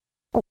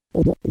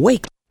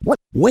Wake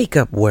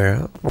up,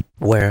 world,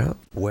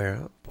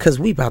 cause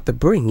we about to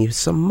bring you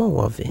some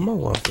more of it.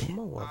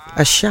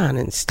 A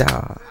shining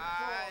star,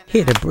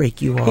 here to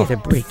break you off.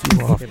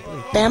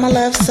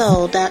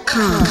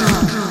 BamaLoveSoul.com.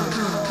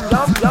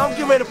 I'm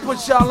getting ready to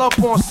put y'all up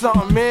on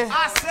something, man.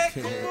 I said,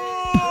 come on.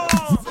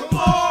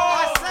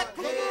 I said,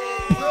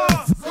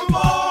 come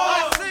on.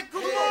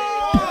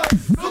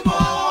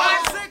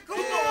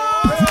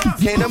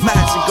 Can't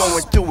imagine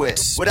going through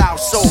it without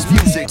soul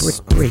music.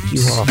 Break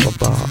you off a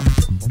bar.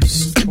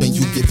 When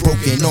you get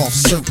broken off,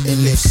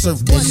 certainly.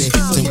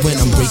 And when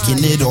I'm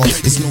breaking it off,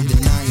 it's no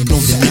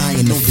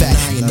denying the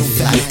fact.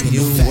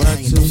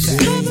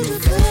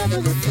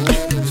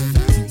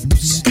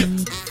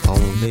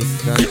 Only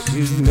cause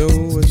you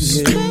know it's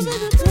me.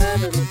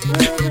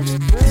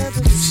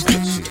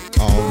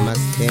 All my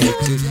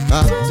chances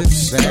of the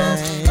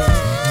same.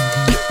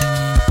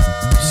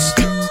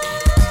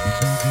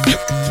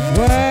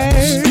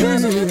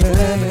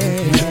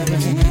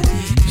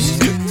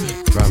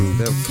 From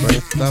the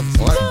birth of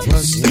what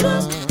was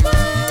yours.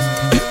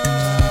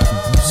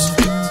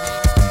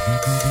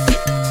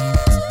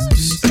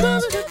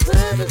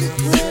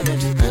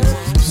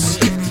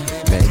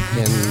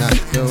 Making not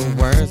the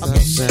words I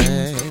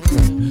say.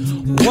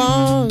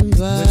 One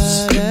but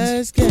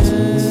escape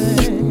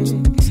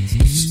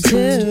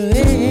to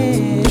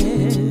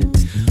it.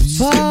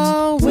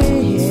 For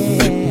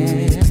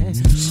where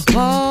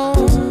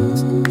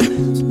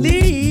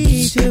only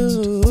to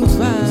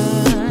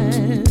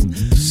find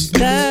the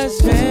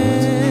strength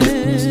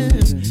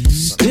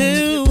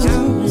to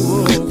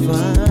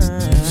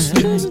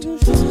find.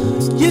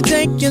 You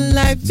take your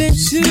life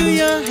into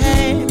your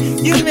hand.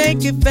 You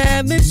make it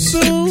family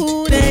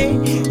food,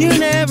 you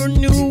never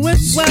knew it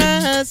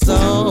was,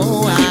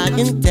 so I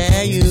can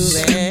tell you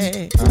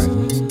that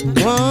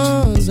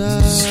one's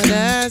a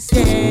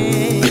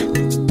escape,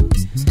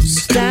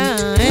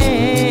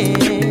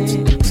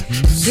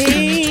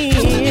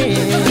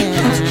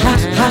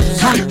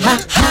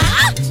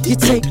 you're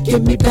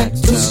taking me back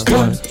to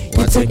square.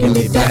 You're taking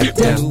me back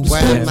down to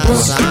square one.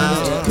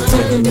 You're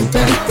taking me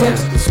back down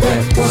to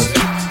square one.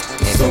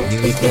 So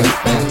we get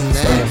back to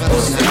square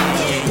one.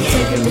 You're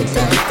taking me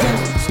back down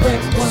to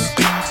square one.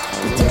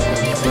 You're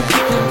taking me back down to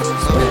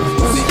square one.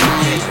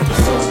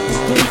 So we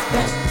get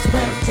back to square one.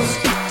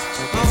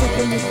 You're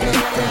taking me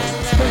back down to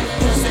square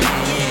one.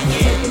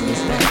 You're taking me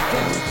back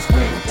down to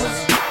square one.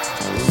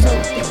 So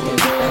we get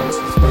back to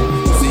square one.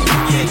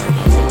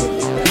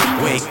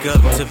 Wake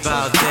up to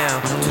bow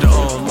down to the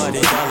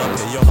almighty dollar.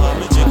 Pay your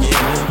homage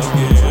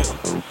again.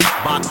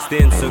 Boxed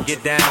in, so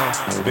get down.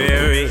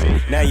 Buried,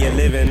 now you're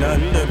living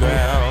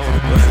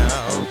underground.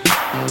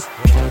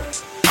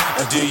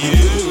 Do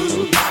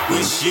you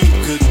wish you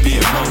could be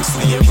amongst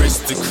the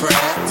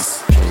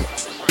aristocrats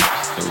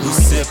who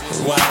sip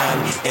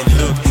wine and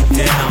look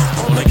down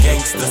on the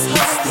gangsters,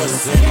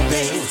 hustlers, and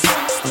things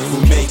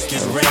who make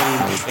it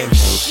rain and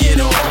shit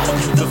on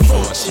the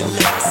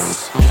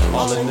fortuneless?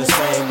 All in the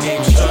same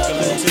game,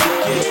 struggling to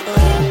get by.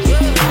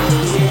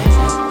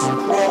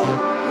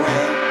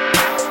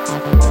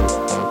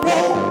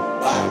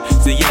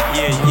 So yeah.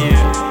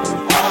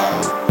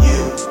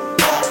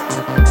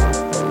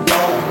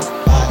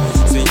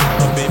 See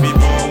my baby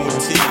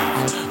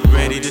motive,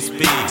 ready to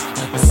speak.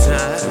 A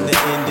time the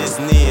end is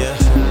near.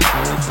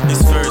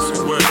 His first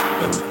word,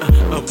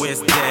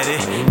 where's daddy?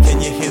 Can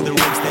you hear the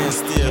room stand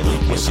still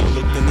when she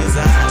looked in his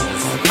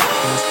eyes?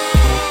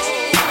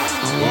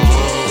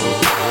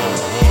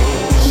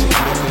 She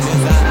looked in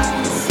his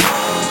eyes.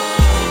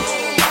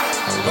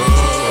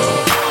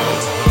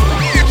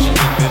 She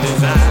looked in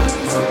his eyes.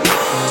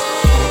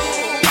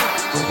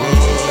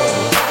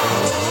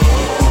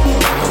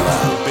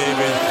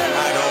 Baby, I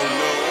don't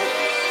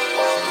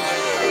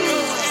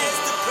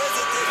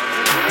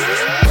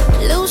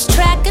know. Lose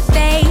track of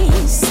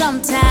days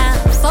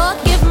sometimes.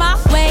 Forgive my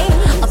way.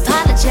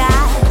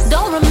 Apologize.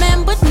 Don't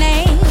remember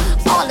name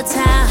all the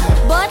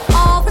time, but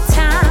all the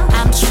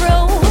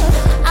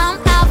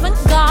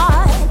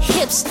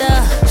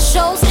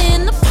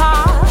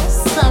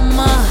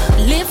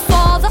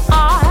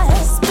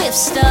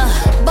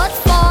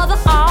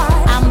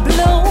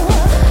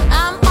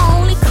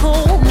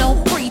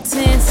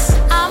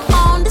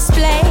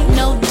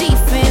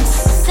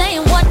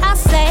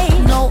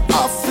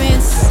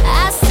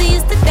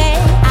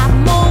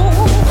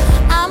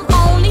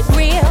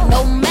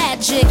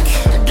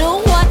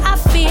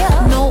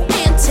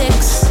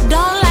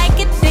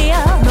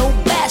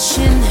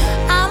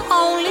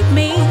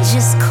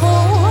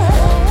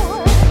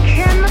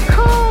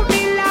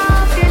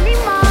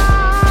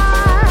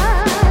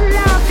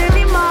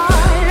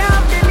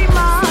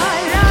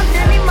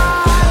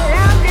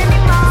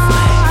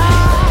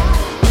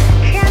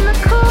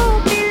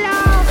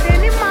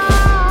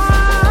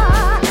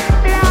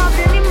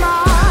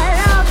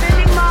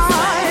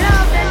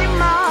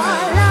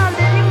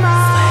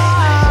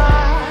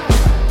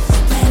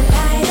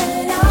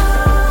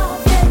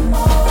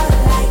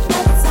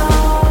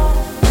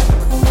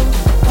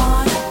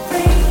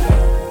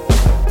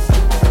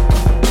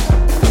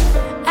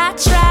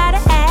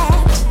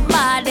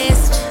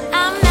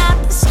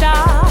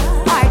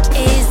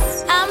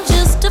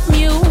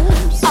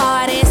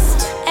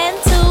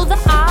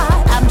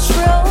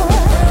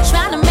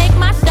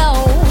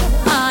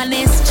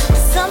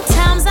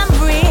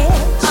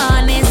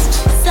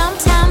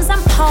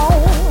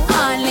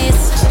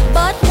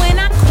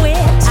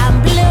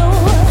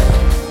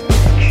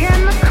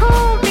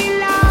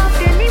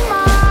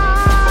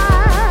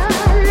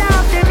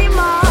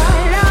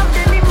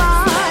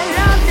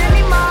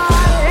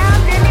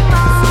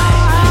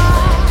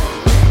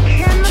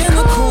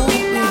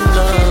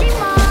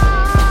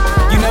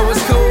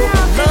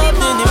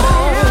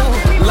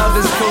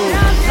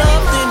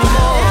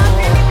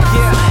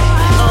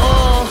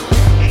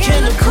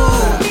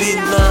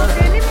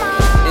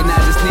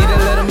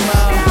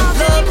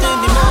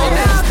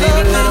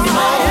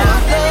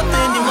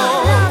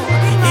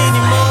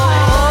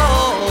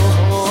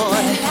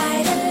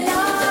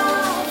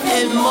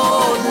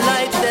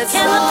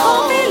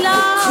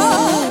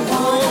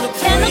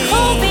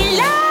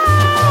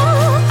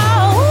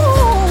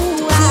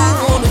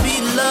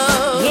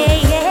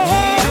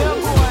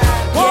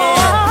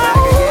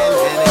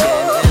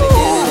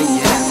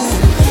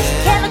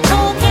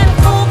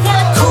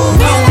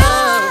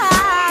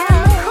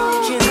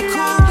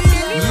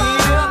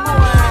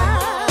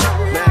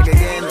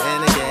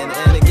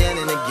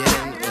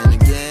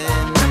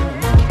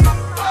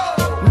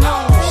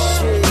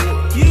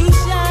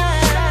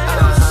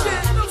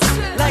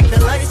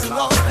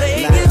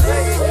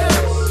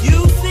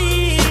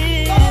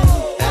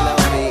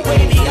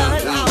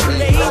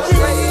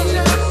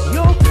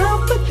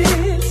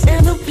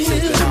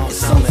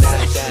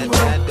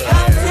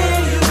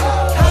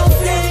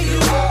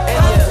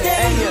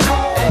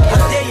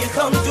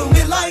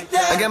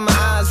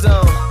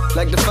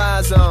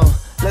so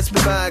let's be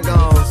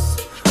bygones.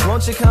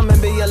 Won't you come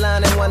and be a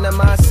line in one of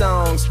my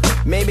songs?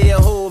 Maybe a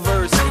whole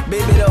verse,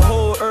 baby, the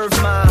whole earth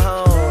my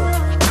home.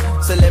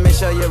 So let me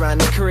show you around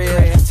the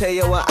crib, tell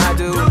you what I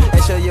do,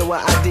 and show you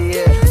what I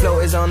did. Flow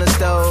is on the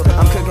stove,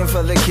 I'm cooking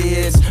for the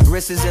kids.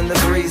 Wrist is in the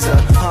freezer,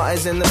 heart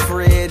is in the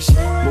fridge.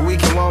 But we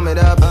can warm it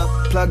up,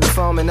 plug the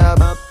foaming up,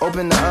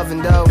 open the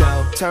oven door,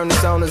 turn the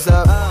soners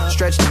up,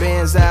 stretch the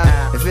bins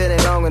out. If it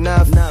ain't long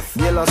enough,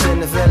 get lost in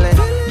the feeling,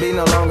 be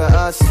no longer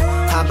us.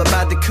 Hop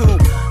about the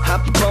coupe,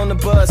 hop up on the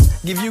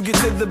bus, give you get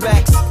to the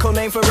backs, code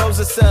name for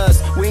Rosa Sus.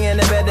 We in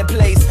a better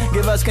place,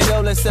 give us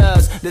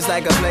condolences. This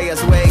like a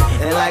player's way,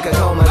 and like a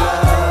coma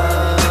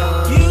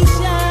love. You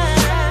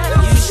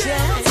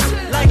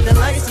shine like the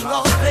lights in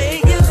Las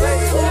Vegas.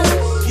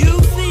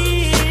 You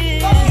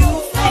feel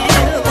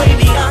way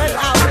beyond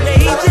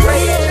outrageous.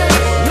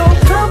 Your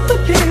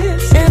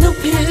confidence and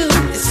appeal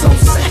is so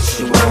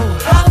sexual.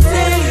 How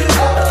dare you,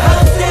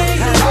 how dare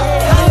you,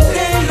 how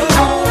dare you,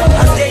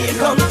 how dare you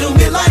come do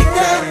me like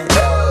that?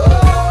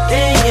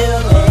 Dare you,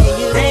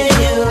 dare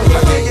you,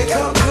 how dare you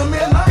come do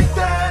me like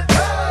that?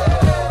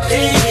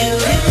 Dare you,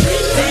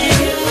 dare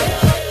you.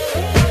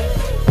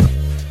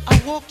 I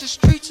walked the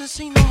streets and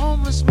seen a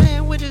homeless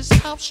man with his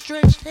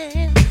outstretched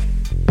hand.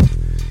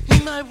 He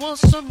might want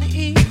something to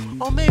eat,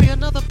 or maybe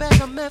another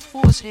bag of meth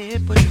for his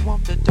head, but he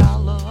want the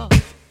dollar.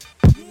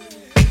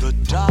 The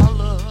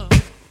dollar.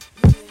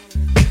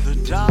 The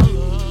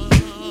dollar.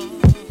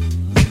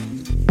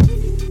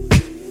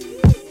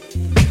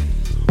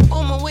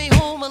 On my way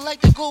home, I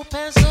like to go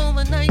past some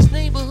of nice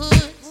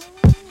neighborhoods.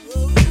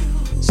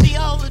 See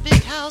all the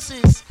big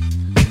houses,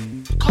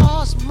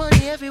 cars,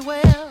 money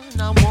everywhere,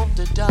 and I want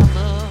the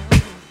dollar.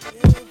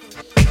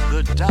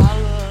 The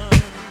dollar.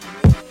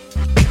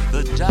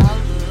 The dollar.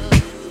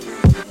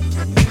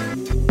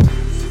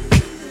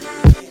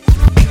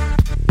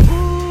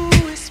 Ooh,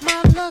 it's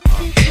my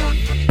lucky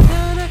day.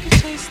 Now I can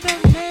chase that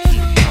man.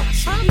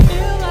 I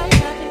feel like I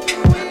can do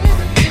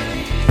anything.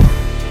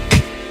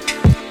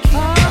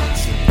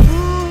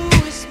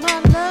 Ooh, it's my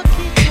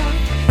lucky day.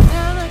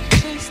 Now I can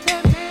chase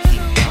that man.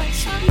 I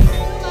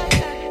feel like I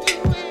can do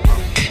anything.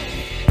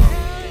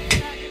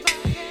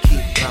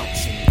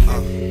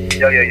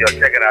 Yo,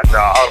 check it out,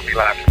 y'all. All the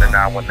live to the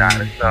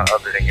 919. It's none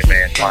other than your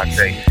man,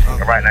 Monte.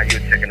 And right now,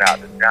 you're checking out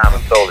the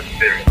Diamond Soul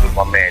Experience with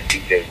my man,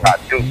 DJ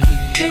Radu.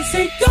 They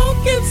say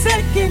don't give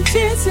second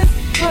chances,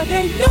 but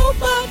ain't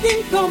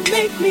nobody gon'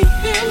 make me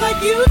feel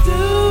like you do.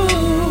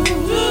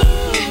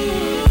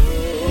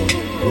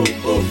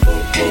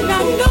 And I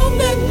know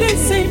that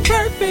this ain't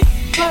perfect,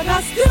 but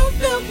I still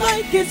feel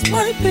like it's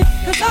worth it,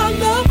 'cause I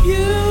love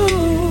you.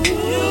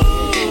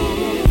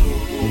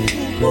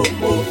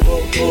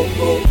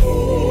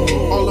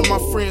 All of my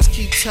friends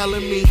keep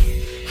telling me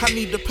I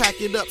need to pack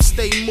it up,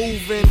 stay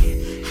moving.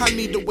 I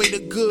need to weigh the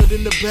good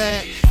and the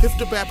bad. If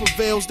the bad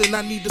prevails, then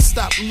I need to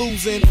stop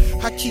losing.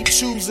 I keep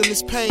choosing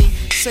this pain,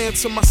 saying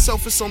to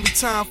myself it's only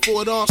time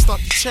for it all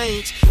start to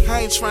change.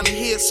 I ain't trying to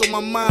hear it, so my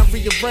mind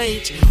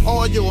rearrange.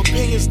 All your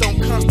opinions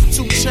don't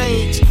constitute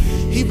change.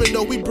 Even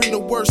though we bring the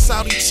worst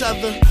out each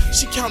other,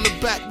 she counter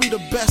back, we the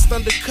best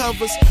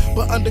undercovers.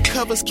 But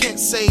undercovers can't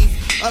save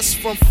us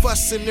from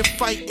fussing and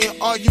fighting,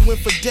 arguing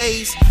for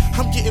days.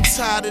 I'm getting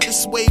tired of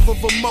this wave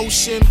of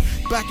emotion,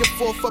 back and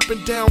forth, up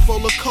and down,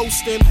 roller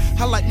coasting.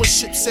 I like when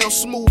shit sails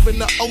smooth in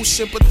the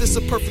ocean, but this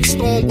a perfect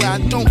storm where I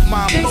don't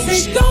mind motion. They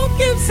say don't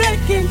give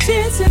second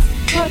chances,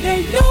 but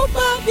ain't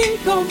nobody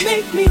gon'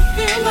 make me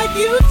feel like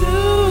you do.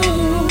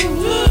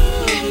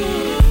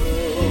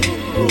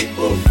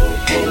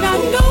 And I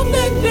know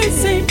that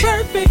this ain't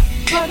perfect,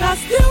 but I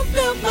still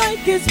feel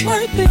like it's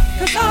worth it,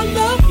 'cause I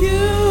love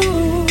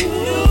you.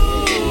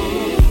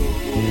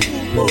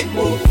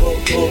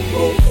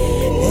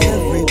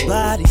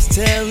 Everybody's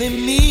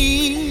telling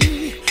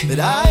me that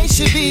I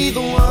should be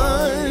the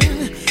one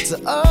to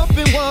up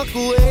and walk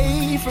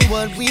away from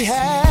what we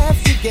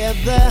have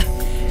together.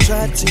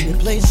 Try to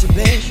replace your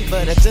baby,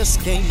 but I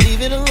just can't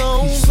leave it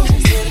alone. So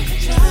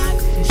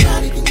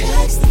try to get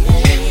next to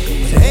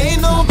me. But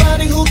ain't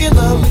nobody who can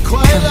love me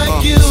quite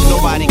like you.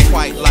 Nobody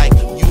quite like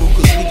you,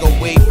 'cause we go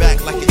way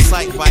back like it's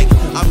sight bike.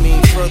 I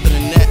mean further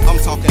than that, I'm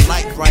talking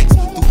light brights.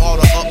 Through all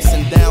the ups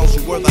and downs,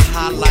 you were the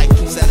highlight.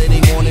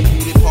 Saturday morning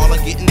beauty parlor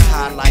getting the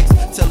highlights.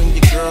 Telling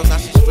your girls how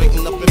she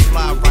straighten up and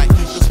fly right.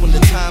 Just when the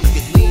times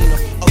get leaner,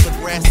 other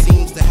grass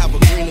seems to have a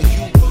greener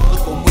hue.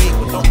 Look away,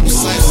 but don't be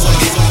sight.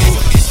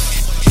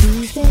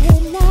 Tuesday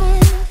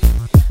night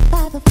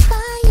by the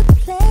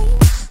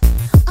fireplace,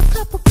 a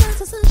couple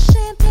glasses of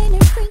champagne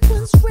and drink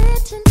was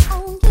written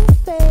on your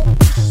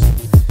face.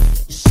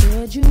 You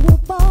said you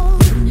were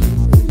bored,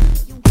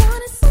 you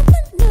wanted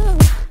something new.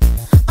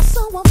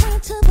 So I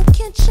went to the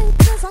kitchen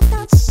 'cause I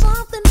got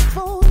something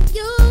for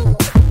you.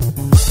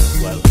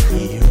 Well,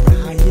 here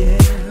I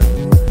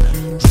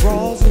am,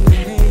 drawers in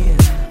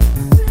hand.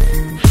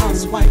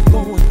 Housewife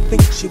going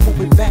think she won't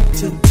be back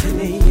till 10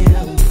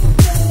 a.m.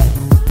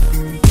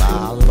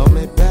 Follow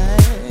me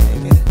back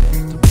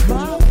to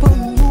my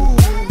room.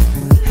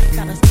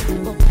 Gotta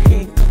stick up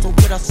head 'cause I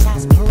wear a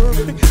size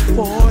perfect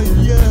for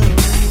you.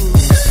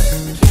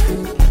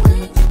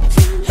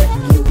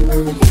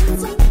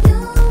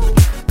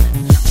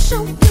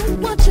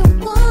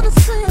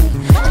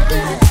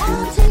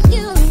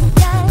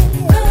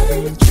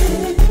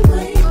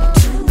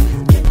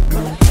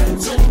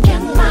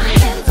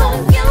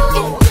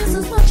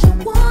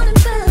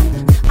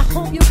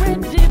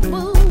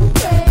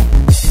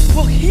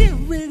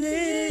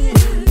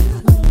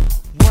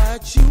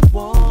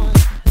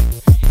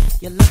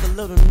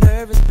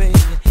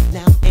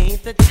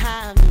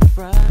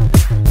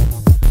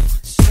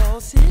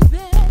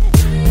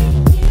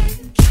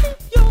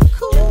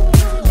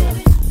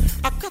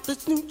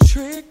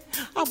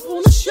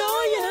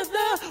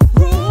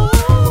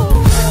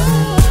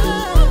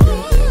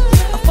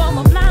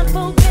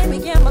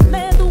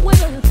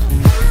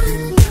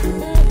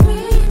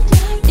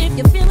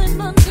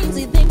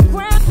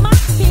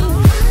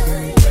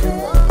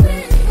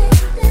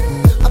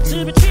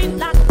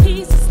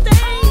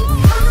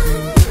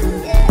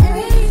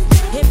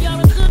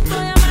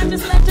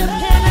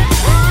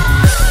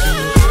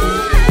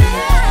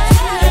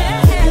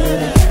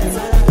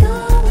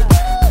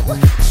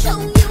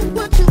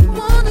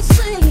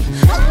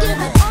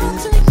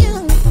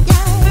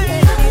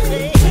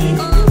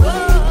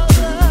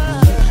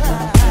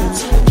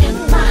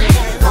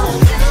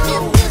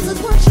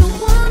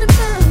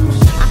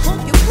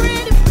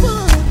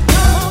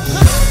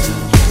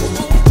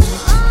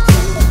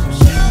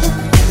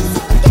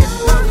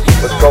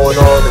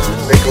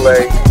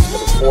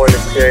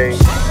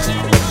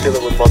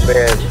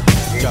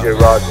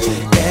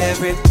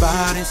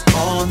 Everybody's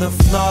on the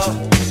floor.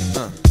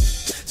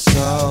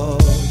 So,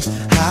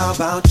 how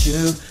about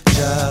you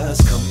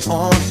just come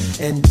on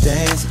and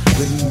dance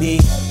with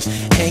me?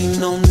 Ain't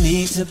no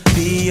need to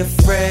be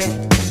afraid.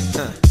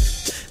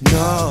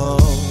 No,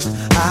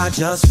 I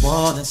just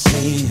wanna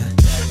see you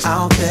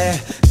out there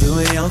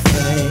doing your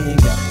thing.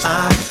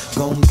 I'm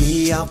gonna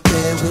be out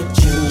there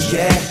with you,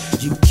 yeah.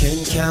 You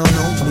can count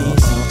on me,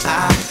 so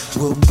I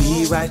will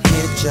be right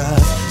here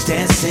just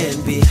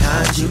dancing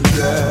behind you,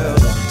 girl.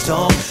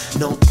 Don't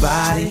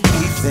nobody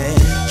even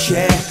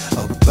care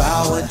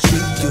about what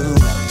you do.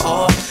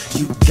 All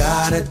you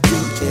gotta do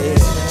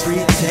is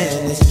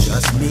pretend it's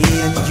just me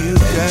and you,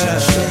 girl.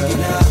 Shake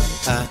it up,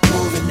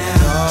 move it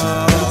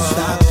now, don't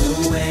stop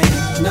doing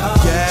it, no.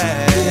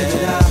 Yeah, give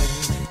it up,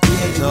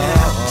 give it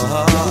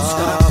now, don't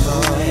stop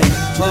doing it,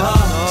 no.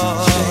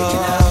 Shake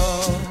it up,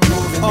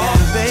 move it now,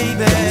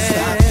 baby, don't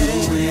stop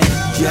doing it,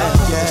 yeah,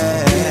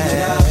 yeah. Give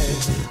it up,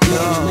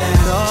 give it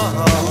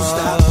now, don't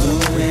stop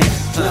doing it,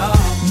 no.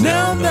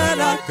 Now that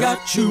I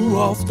got you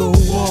off the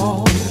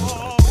wall,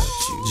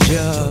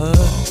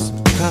 just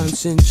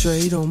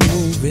concentrate on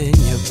moving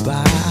your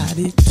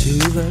body to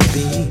the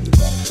beat.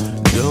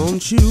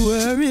 Don't you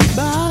worry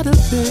about a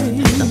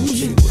thing.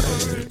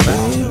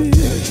 Baby,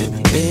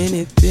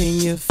 anything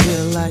you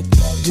feel like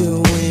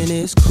doing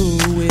is cool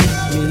with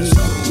me.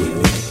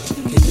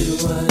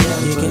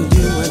 You can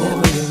do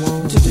whatever you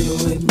want to do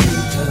with me.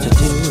 I'm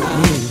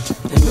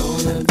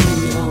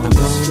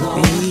gonna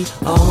be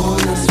on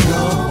this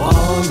floor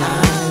all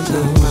night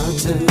long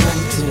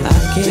tonight. I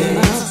came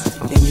out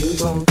and you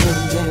gon'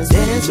 come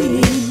dance with me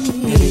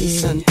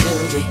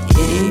until the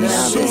end of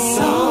this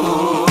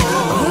song.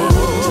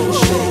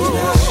 Shake it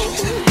up,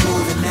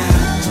 move it now,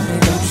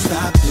 don't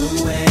stop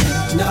doing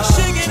it, no.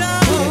 Shake it up,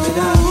 give it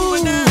up,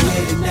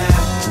 get it now,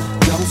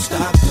 don't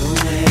stop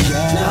doing it,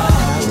 no.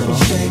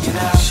 Shake it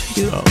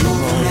up,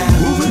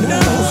 move it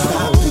now, don't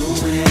stop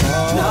doing it,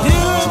 no.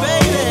 Baby,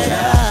 get it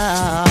now,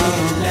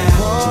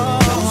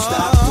 don't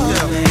stop doing it,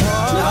 no. Shake it up, move it now, don't stop doing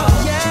it,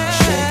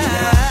 no.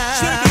 Give it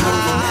up,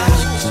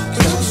 get it now,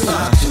 don't stop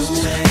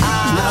doing it,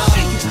 no.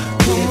 Shake it up,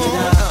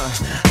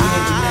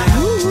 move it now, don't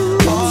stop doing it,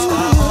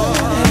 no.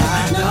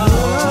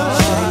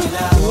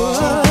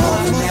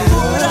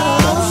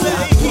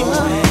 Give it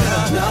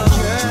up,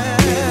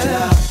 get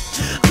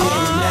it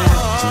now,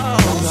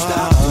 don't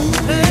stop doing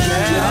it,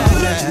 no.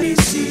 Let me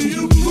see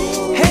you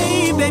move.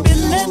 Hey, baby,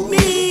 let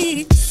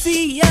me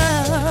see ya.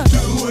 Do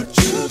what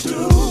you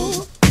do.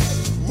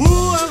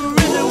 Ooh, I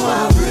really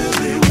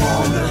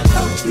wanna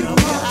help you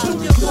out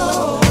your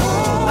clothes.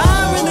 I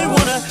really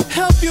wanna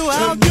help you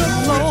out your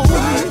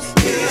clothes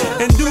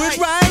and do it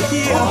right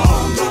here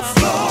on the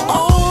floor.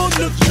 On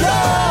the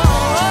floor.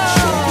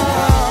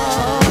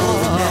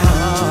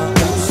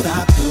 Don't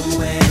stop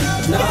doing it,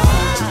 no.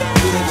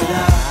 Give it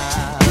up,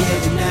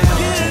 get it now.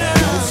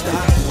 Don't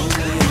stop doing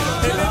it, no.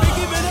 Hey, baby,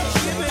 give it up,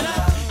 give it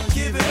up,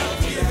 give it up,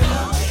 give it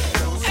up.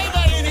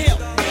 Everybody in here.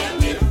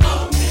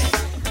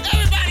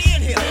 Everybody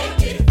in here.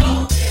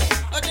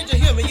 Oh, did you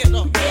hear me? Yes,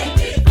 no.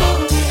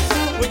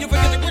 When you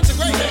forget the grits and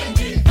gravy,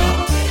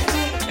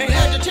 ain't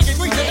had the chicken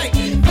grease today.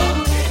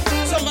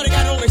 Somebody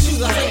got on their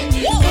shoes. I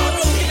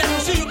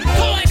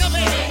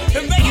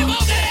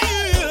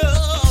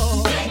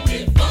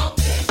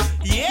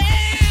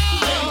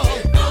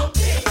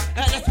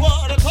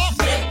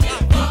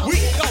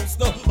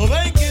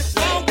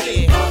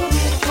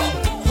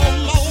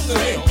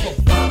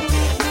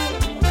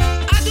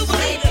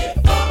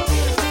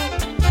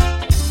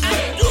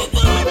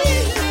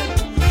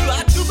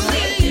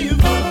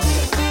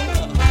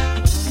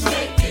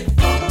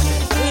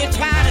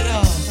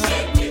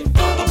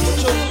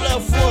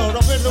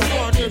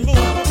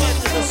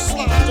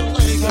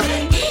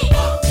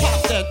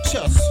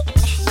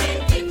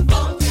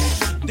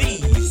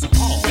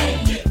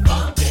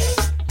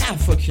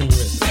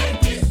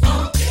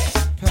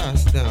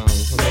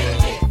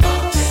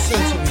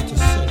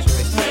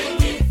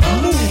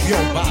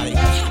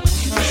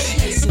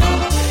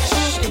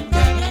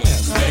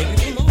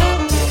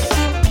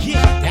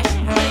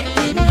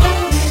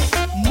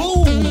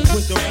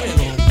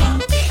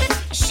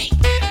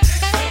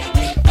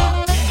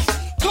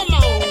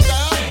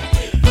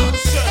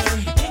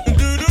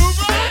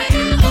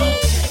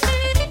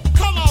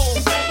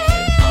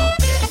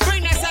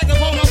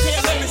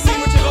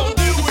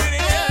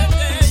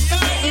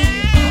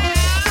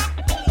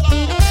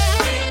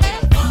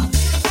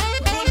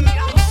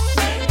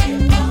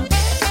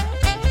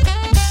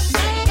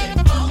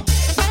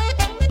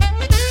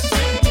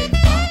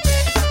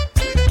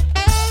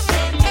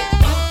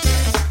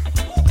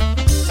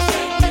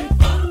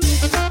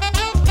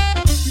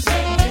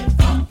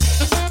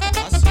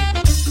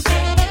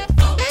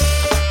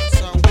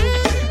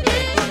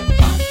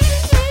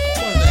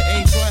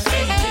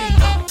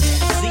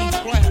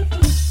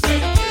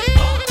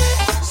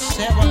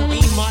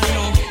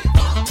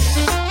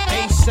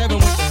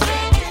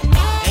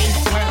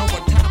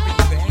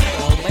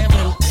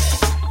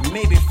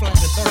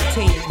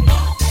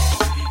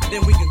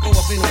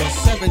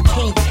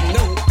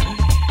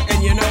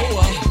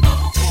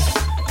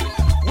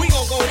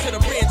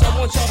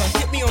want y'all to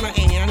hit me on the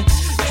end,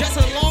 just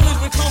as long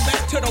as we come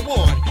back to the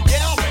one.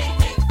 Yeah.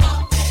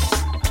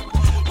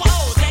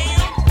 Whoa,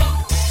 damn.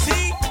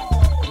 See?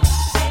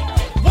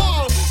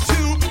 1,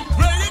 2,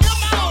 ready,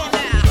 come on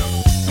now.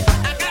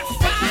 I got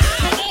 5.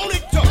 Come on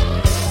it, go.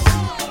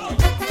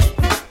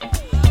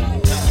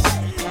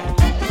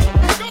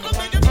 Gonna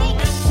make it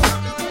move.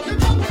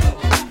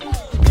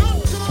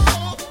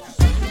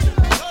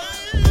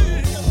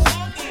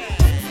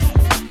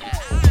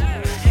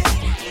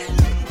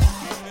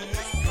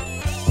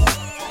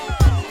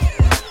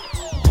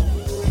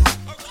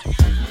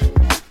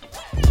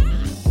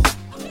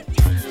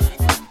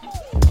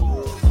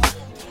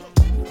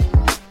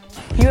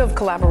 You have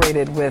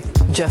collaborated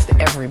with just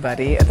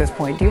everybody at this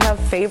point. Do you have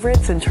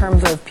favorites in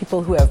terms of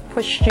people who have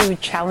pushed you,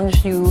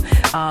 challenged you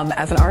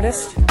as an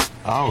artist?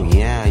 Oh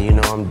yeah, you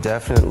know, I'm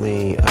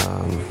definitely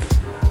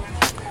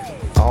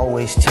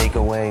always take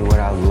away what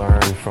I've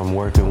learned from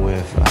working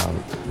with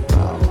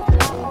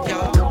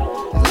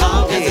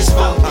Long as it's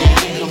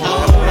funky,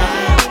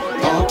 alright,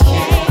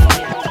 okay.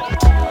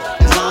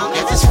 As long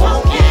as it's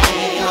funky,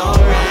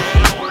 alright.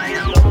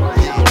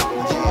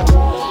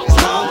 As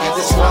long as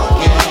it's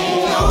funky,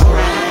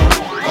 alright,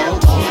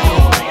 okay.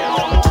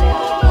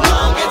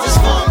 Long as it's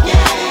funky,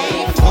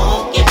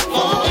 funky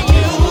for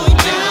you,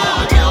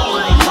 down.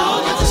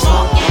 Long as it's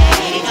funky,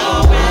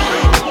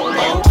 alright,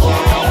 okay.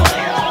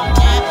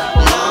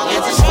 Long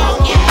as it's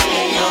funky,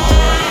 long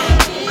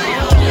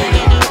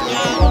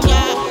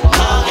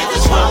as it's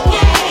funky.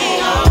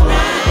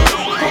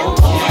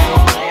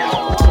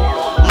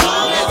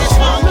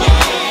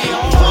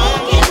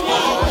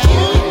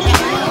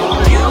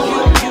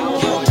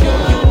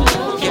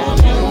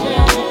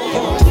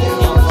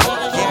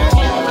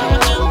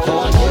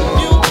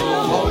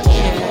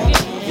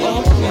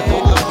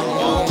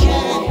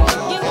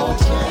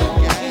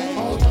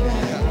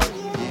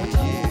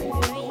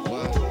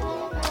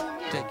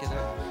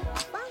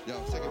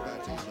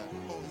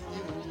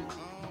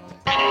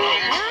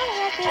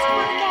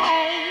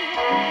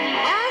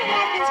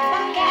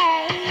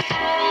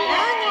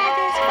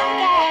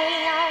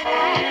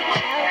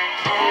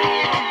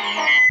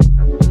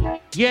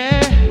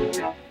 Yeah,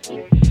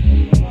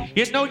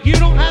 you know you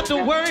don't have to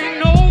worry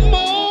no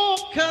more,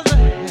 'cause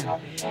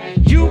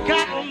you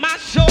got my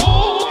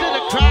shoulder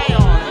to cry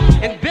on,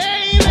 and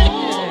baby,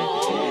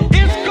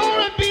 it's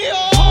gonna be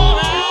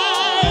alright.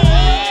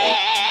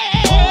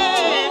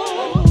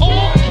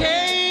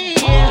 Okay,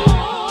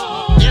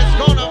 it's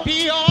gonna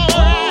be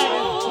alright.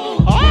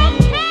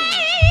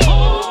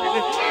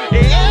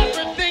 Okay,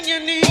 everything you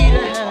need,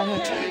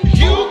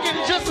 you can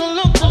just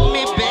look to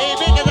me,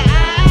 baby, 'cause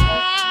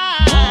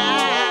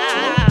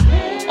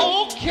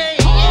okay,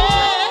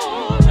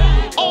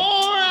 yeah,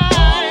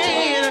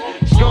 alright,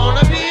 it's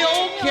gonna be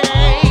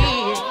okay,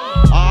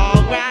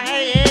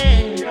 alright,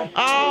 yeah.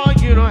 Oh,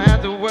 you don't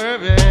have to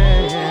worry,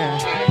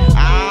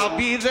 I'll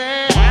be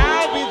there,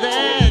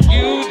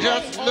 you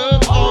just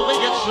look over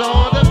your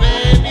shoulder,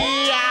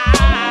 baby, I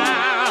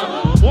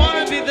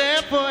wanna be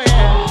there for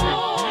you,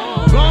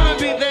 gonna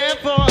be there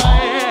for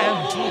you,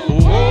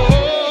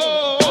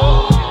 whoa,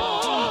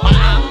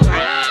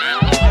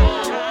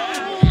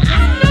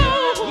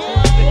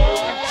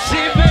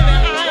 see, baby,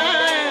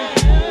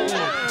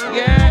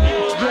 yeah,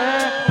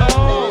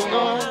 oh,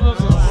 no,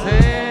 so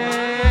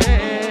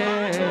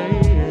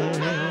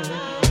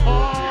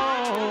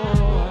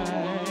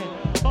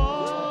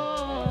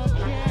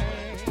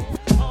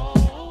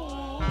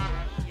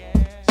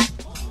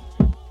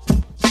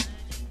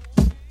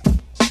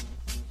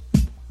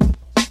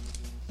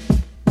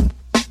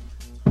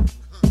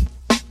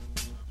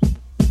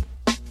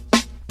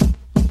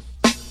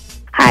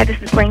Hi,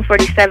 this is Bling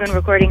 47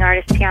 recording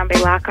artist Tiambe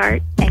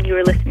Lockhart, and you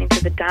are listening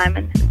to the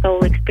Diamond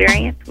Soul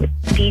Experience with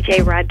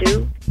DJ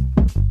Radu.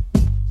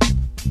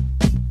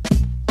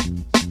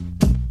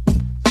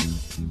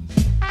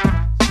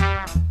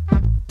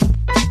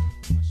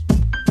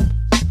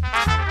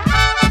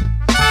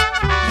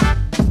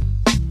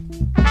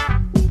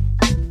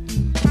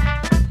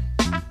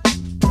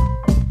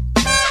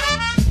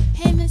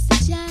 Hey, Mr.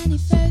 Johnny,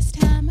 first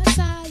time I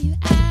saw you,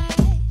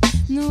 I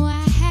knew I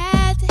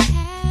had to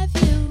have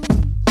you.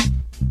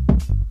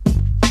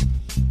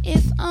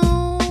 If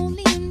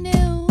only you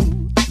knew,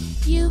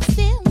 you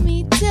feel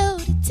me to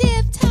the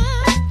tip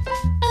top.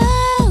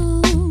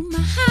 Oh,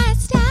 my heart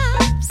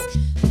stops.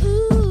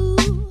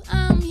 Ooh,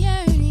 I'm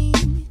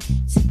yearning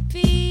to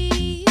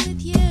be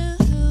with you,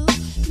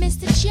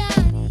 Mr.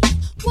 Johnny.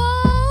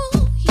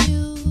 Won't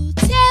you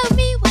tell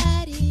me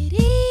what it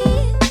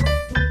is?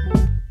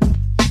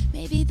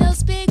 Maybe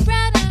those big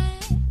brown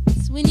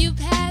eyes when you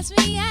pass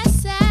me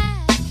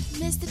outside,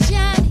 Mr.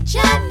 Johnny.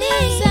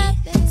 Johnny,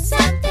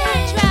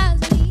 something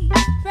drives me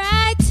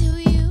right to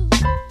you.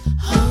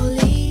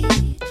 Holy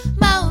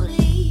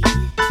moly, I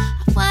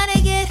wanna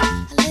get a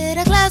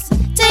little closer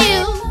to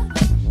you.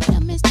 Now,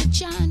 Mr.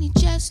 Johnny,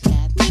 just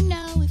let me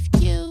know if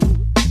you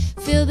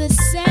feel the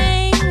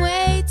same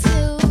way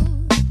too.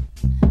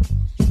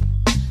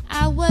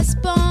 I was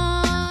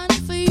born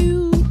for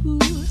you.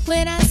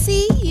 When I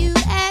see you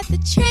at the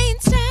train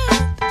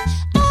stop,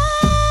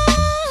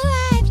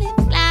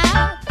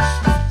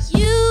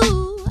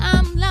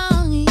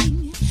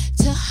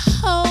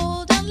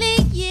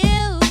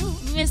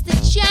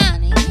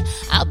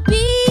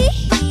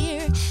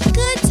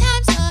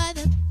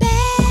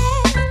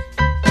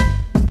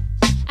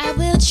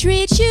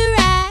 treat you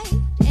right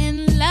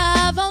and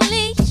love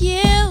only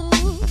you.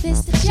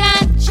 This the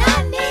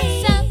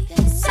Johnny.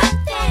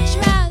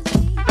 Something drives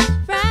me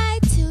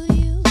right to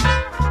you.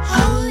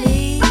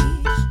 Holy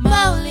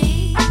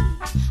moly,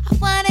 I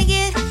wanna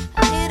get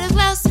a little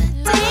closer,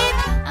 deep.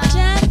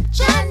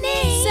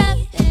 Johnny.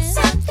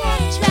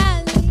 Something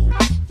drives me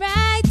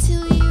right to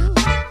you.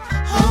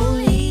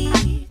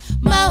 Holy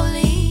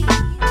moly,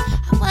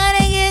 I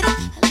wanna get a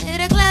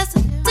little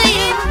closer to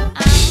you.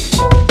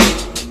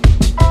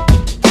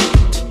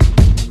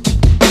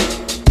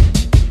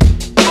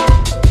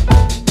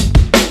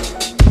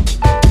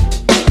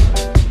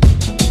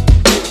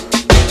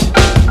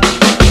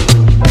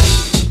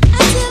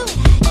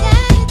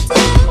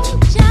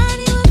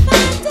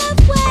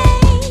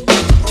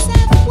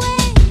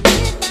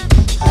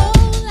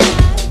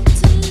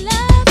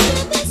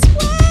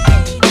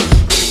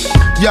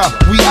 Yeah,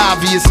 we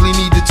obviously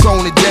need to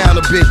tone it down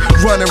a bit.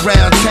 Run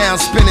around town,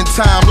 spending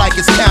time like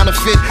it's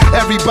counterfeit.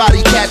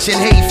 Everybody catching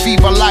hay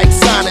fever like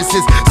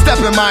sinuses.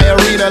 Step in my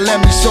arena, let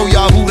me show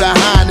y'all who the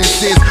highness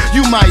is.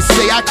 You might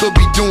say I could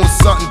be doing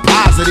something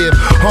positive.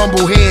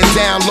 Humble head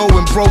down low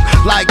and broke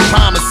like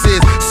promises.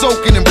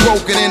 Soaking and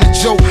broken in a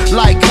joke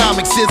like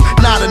comics is.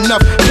 Not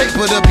enough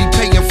paper to be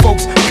paying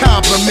folks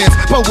compliments.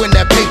 But when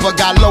that paper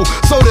got low,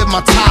 so did my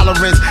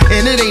tolerance.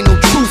 And it ain't no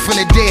truth in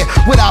it there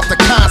without the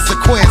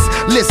consequence.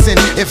 Listen,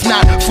 if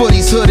not for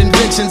these hood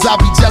inventions,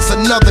 I'll be just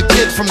another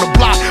kid from the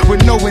block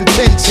with no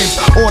intentions.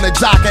 On the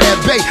dock of that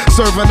bay,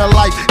 serving a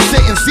life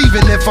sentence.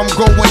 Even if I'm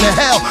going to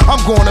hell,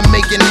 I'm gonna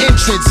make an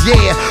entrance,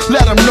 yeah.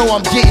 Let them know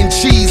I'm getting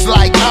cheese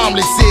like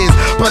omelets is.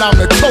 But I'm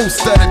the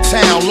toast of the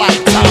town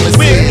like Thomas is.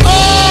 We're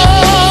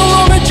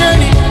all on a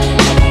journey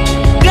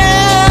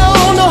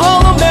down the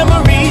hall of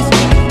memories.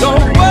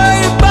 Don't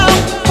worry about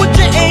what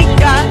you ain't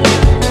got.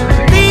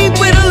 Leave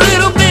with a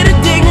little bit of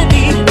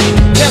dignity.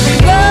 Every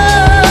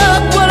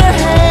love what I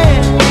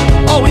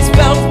had always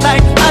felt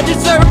like I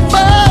deserved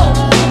more.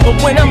 But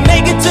when I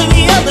make it to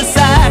the other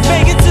side,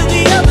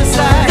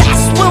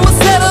 that's when we'll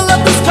settle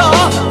up the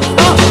score.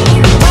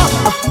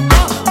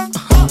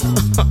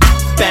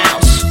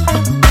 Bounce.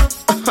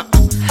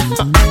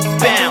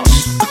 Bounce.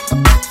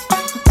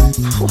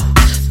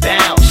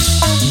 Bounce.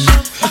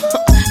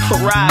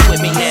 Ride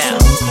with me now.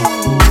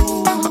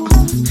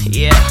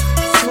 Yeah.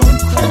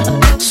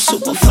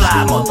 Super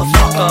fly,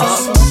 motherfucker.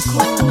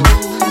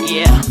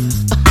 Yeah.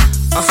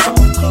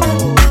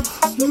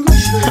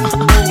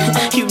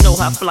 You know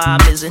how fly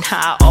I'm is and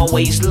how I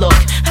always look.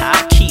 How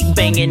I keep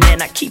banging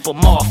and I keep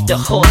them off the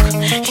hook.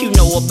 You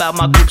know about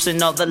my groups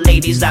and all the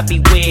ladies I be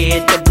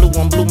with. The blue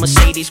on blue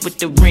Mercedes with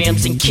the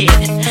rims and kit.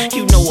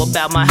 You know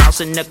about my house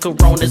and the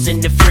Coronas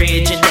in the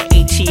fridge. And the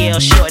ATL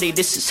shorty,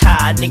 this is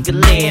how a nigga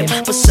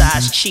live.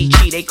 Besides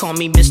Chi-Chi, they call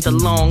me Mr.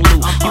 Long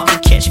Lou. You can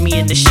catch me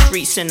in the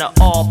streets in an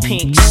all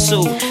pink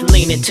suit.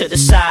 Leaning to the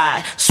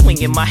side,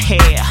 swinging my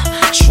hair.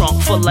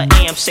 Trunk full of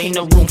amps, ain't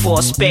no room for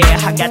a spare.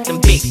 I got them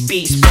big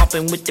beats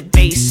bumping with the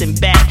bass and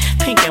back.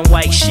 Pink and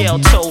white shell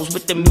toes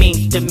with the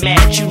mink to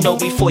match. You know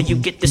before you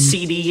get the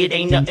CD, it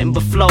ain't nothing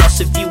but floss.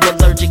 If you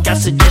allergic, I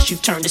suggest you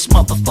turn this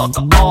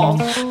motherfucker off.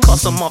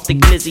 Cause I'm off the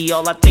glizzy,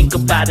 all I think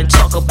about and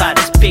talk about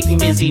is Big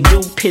Mizzy,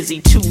 new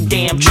Pizzy, too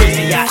damn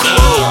trizzy. I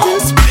am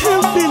this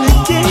pimp in the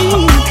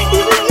game.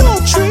 Even your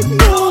trick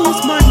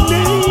knows my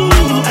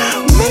name.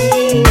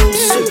 Man,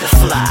 super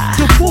fly.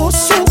 The boss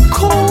so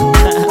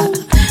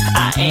cold.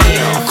 I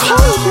am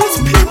coldest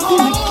pimp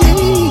in the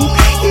game.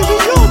 Even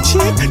your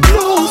chick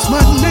knows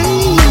my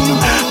name.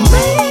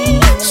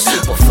 Man,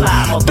 super fly,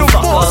 motherfucker. The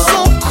boss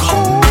so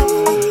cold.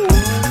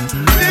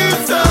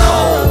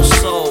 Cold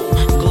soul,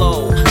 glow.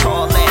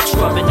 All that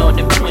scrubbing on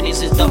them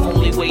 20s is the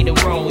only way to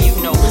roll. You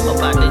know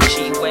about the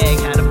G-Wag,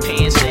 how the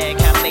pants sag,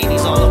 how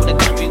ladies all over the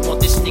country want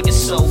this nigga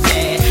so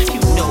bad. You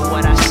know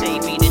what I say,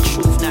 be the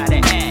truth, not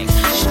an act.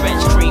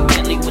 Stretch Dream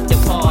Bentley with the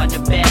bar in the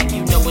back.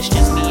 You know it's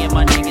just me and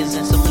my niggas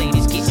and some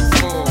ladies getting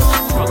full.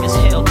 Drunk as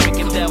hell,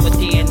 drinking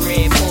Belvedere and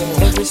Red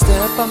Bull. Every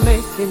step I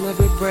make and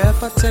every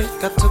breath I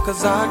take, I took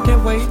 'cause I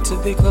can't wait to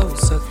be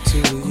closer to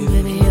you.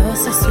 Baby, you're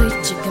so sweet,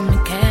 you give me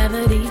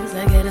cavities.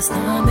 I get a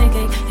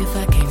stomachache if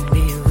I can't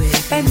be with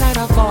you. At night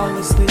I fall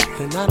asleep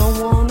and I don't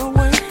wanna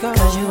wake up.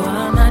 'Cause you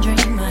are my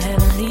dream, my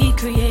heavenly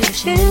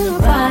creation. In a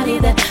body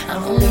that I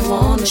only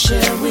wanna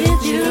share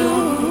with you.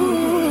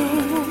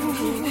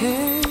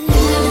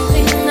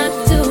 Everything I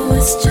do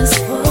is just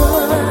for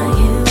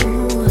you.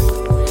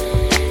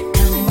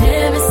 Counting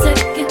every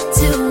second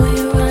till we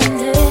run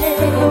it.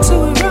 And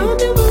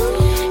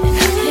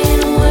I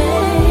can't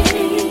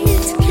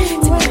wait to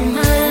give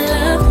my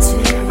love to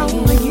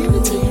you.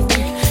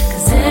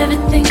 'Cause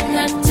everything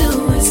I do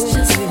is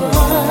just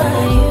for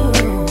you.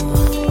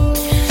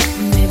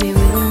 Maybe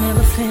we'll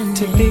never finish.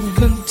 To be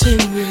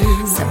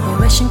continued.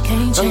 Separation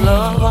can't change.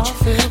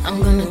 I'm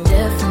gonna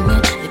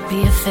definitely be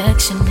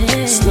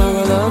affectionate.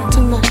 Snuggle up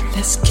tonight,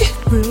 let's get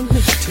real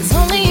little. 'Cause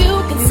only you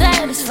can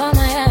satisfy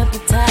my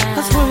appetite.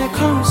 That's when it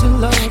comes to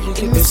love, you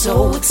get me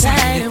so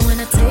excited. When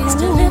I taste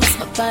your lips,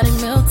 my body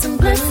melts and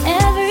bliss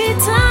every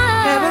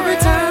time. Every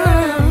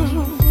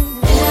time.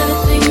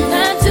 Everything I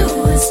do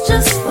is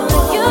just for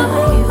you.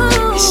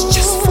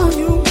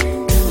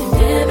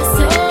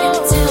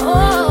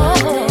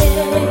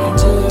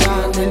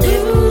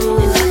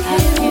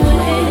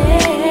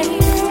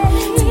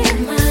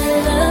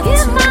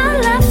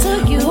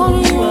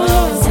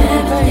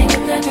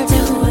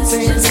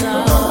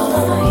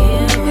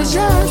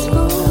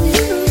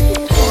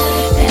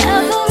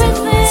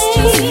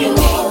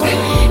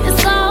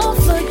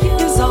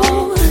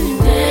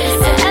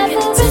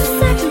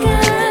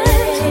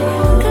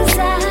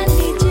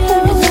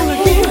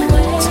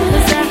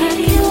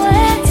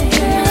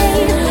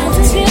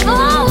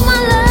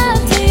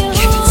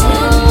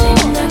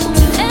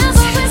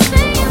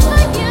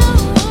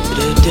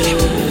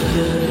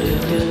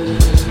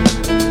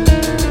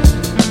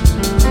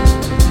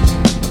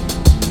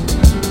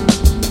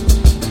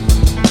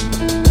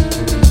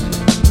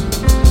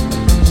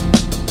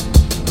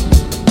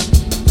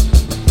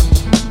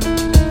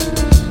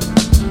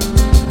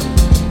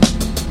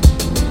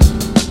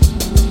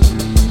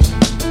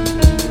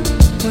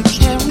 what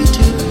can we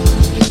do?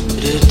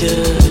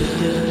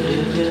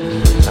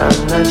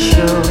 I'm not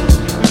sure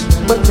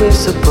what we're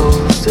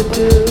supposed to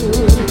do,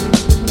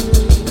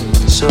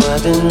 so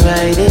I've been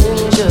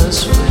writing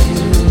just for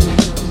you.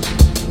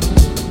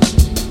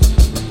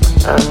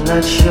 I'm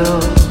not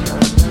sure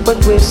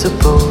what we're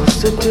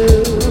supposed to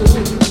do,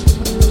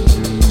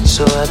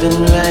 so I've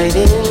been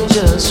writing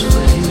just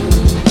for you.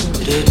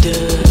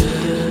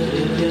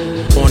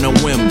 On a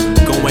whim,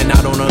 going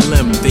out on a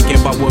limb, thinking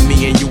about what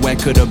me and you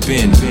could have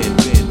been.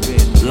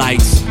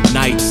 Lights,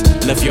 nights,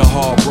 left your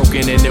heart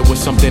broken, and it was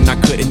something I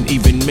couldn't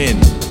even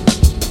mend.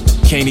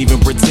 Can't even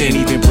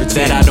pretend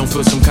that I don't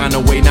feel some kind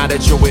of way now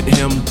that you're with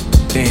him.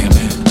 Damn,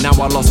 now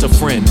I lost a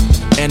friend,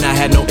 and I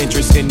had no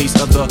interest in these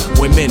other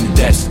women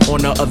that's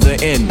on the other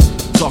end,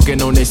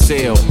 talking on this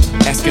cell,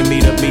 asking me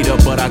to meet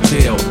up, but I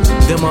tell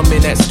them I'm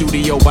in that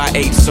studio by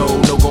 8, so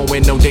no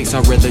going, no dates,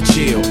 I'd rather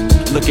chill.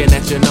 Looking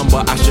at your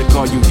number, I should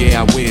call you,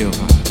 yeah I will.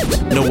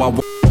 No I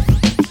won't.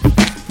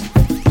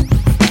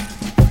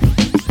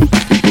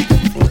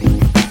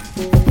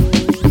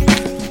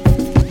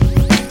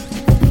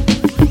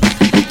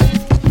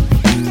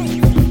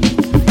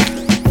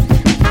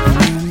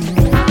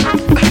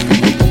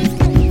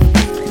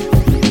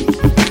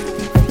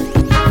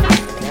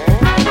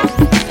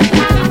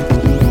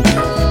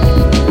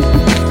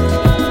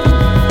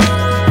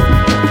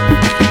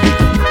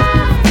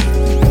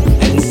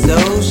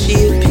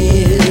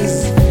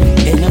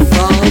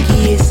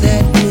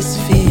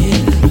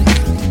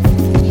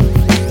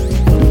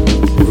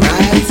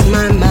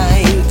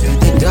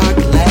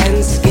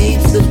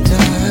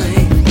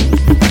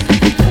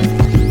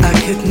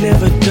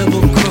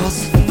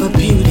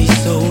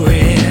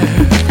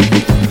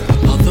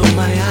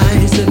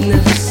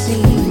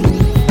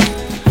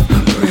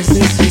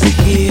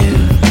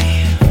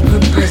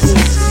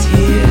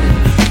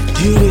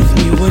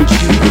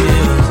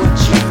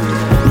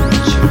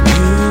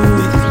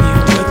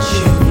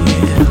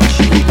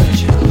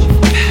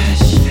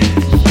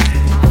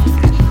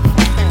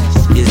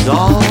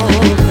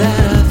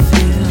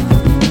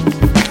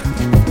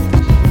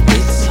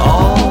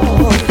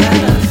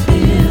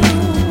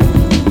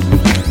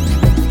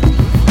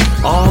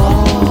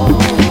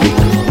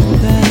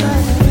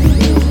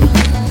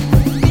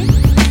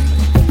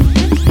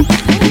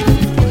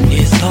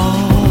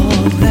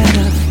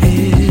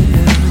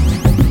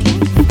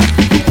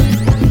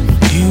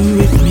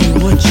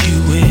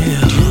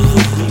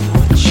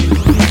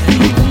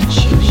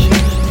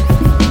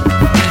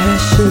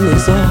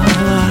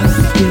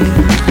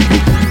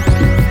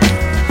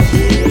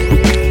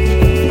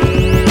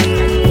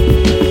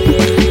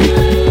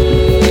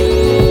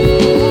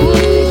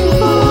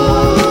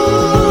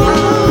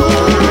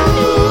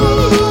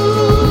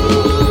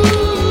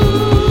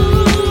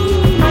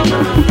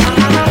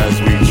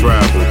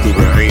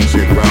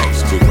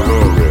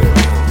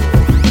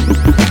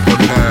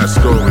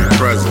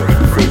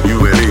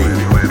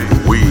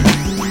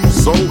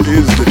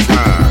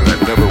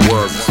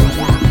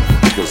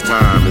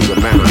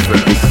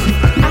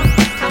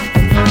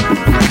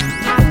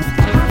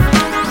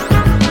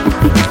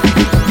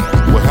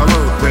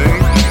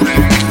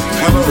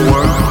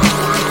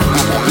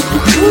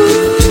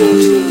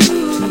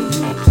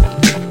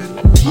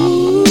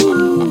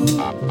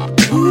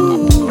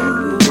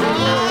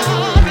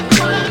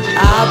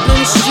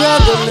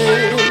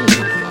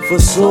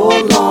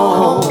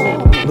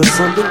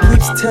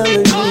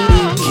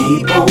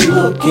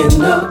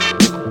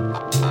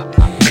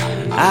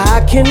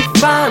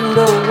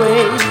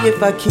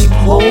 I keep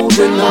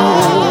holding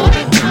on.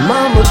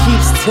 Mama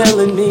keeps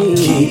telling me,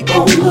 keep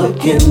on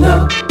looking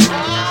up.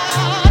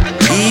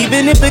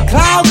 Even if the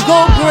clouds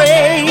go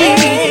gray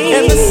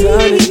and the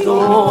sun is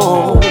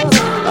gone,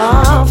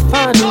 I'll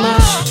find my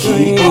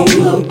strength. Keep on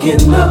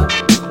looking up.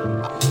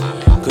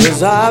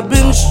 'Cause I've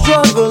been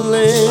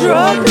struggling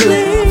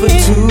for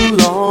too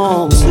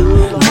long.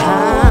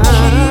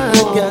 I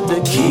got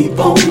to keep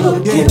on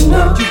looking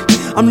up.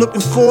 I'm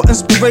looking for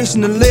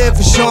inspiration to live,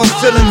 for sure I'm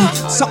feeling me.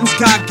 Something's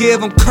gotta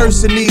give, I'm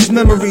cursing these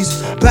memories.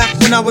 Back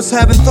when I was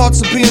having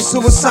thoughts of being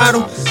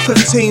suicidal,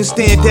 15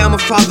 stand down my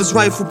father's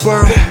rifle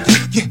burn.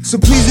 Yeah, so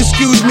please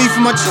excuse me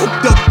for my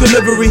choked up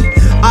delivery.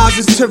 Eyes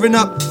is tearing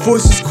up,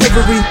 voices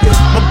quivering.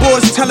 My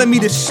boy's telling me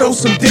to show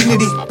some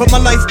dignity, but my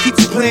life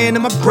keeps playing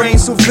in my brain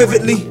so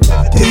vividly.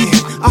 Damn,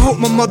 I hope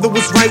my mother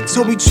was right,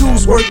 told me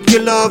choose work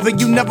your love, and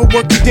you never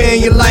work a day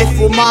in your life.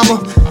 Well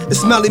mama,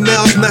 it's Melly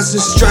Mel's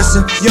message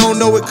stressing. You don't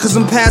know it 'cause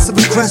I'm passive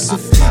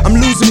aggressive. I'm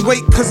losing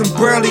weight 'cause I'm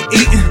barely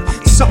eating.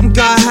 Something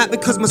got happen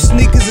 'cause my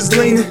sneakers is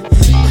leaning.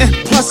 And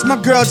plus my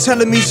girl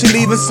telling me she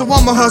leaving, so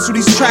I'ma hustle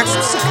these tracks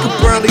so I can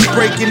barely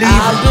break it even.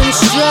 I've been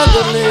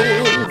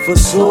struggling for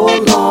so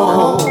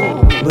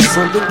long, but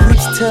something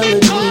keeps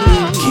telling me,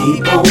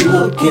 keep on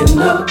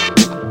looking up.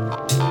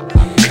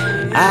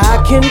 I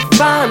can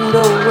find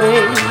a way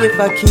if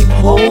I keep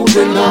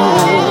holding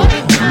on.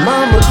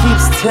 Mama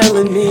keeps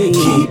telling me,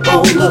 keep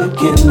on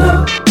looking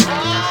up.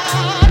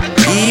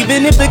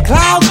 Even if the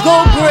clouds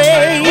go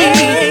gray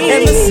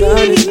and the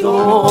sun is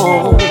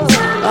gone,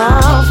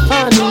 I'll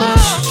find my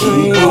strength.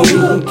 Keep on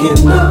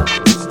looking up.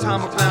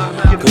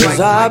 'Cause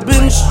I've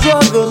been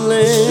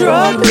struggling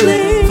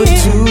for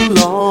too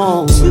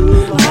long.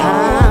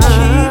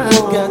 I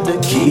got to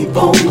keep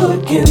on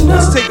looking up.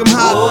 Let's take them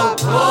high.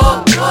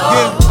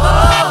 Yeah.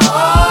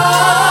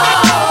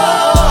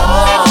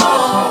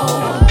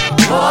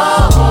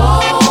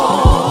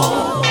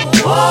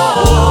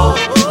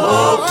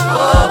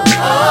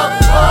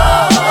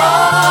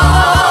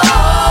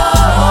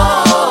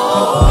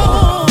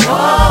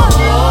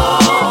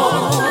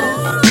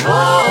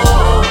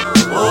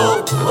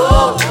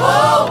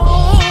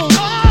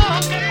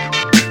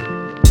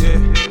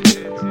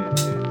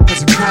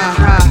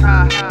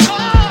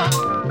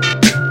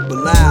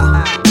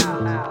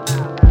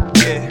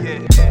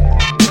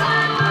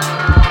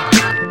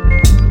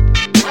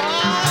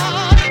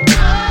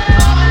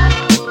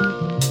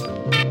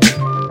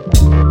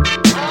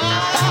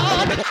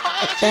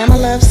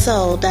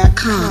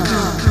 FamilyLoveSoul.com.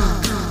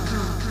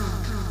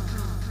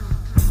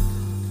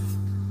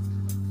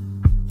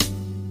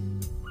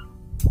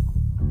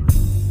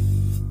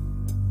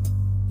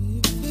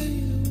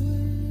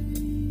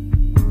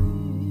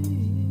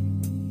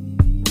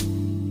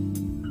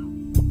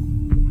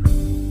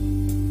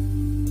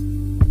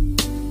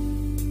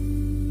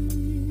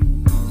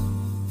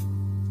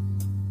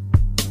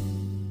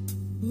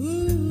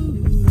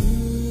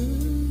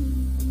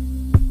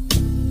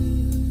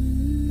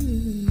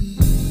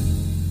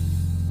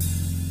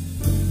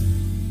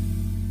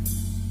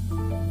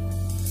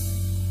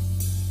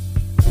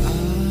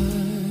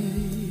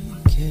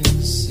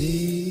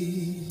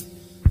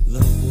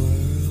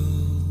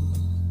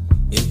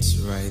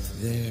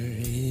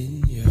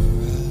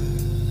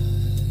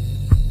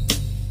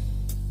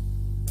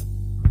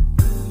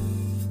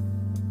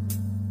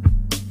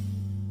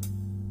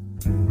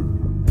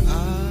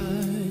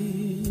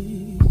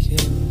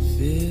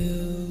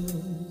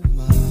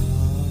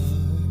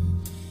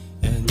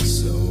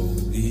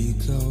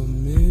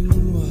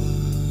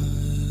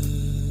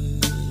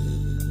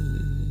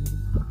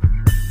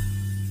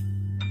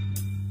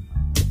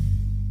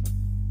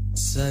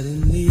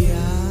 Suddenly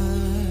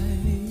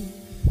I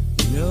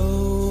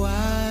know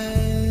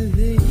why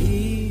the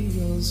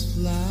eagles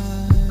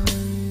fly.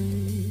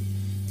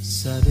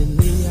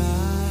 Suddenly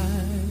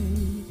I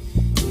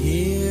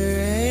hear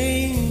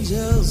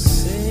angels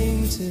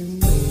sing to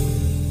me.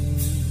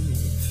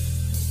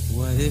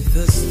 What if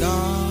the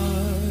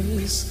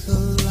stars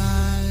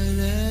collide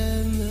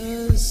and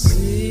the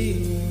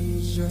sea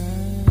runs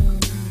dry?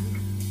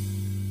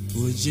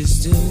 Would you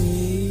still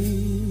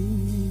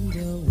mean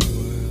the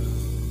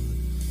world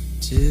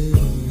to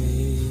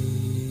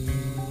me?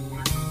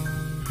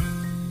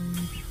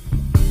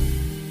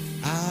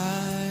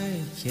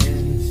 I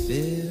can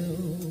feel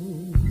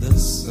the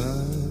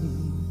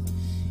sun,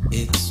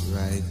 it's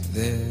right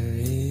there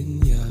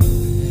in your hand.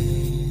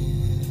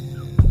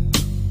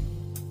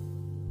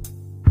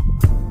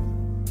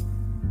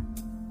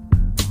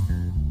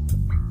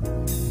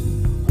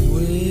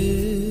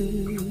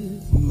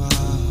 With my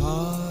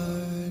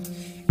heart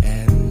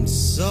and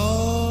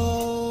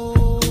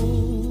soul,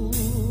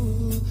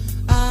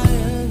 I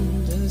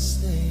understand.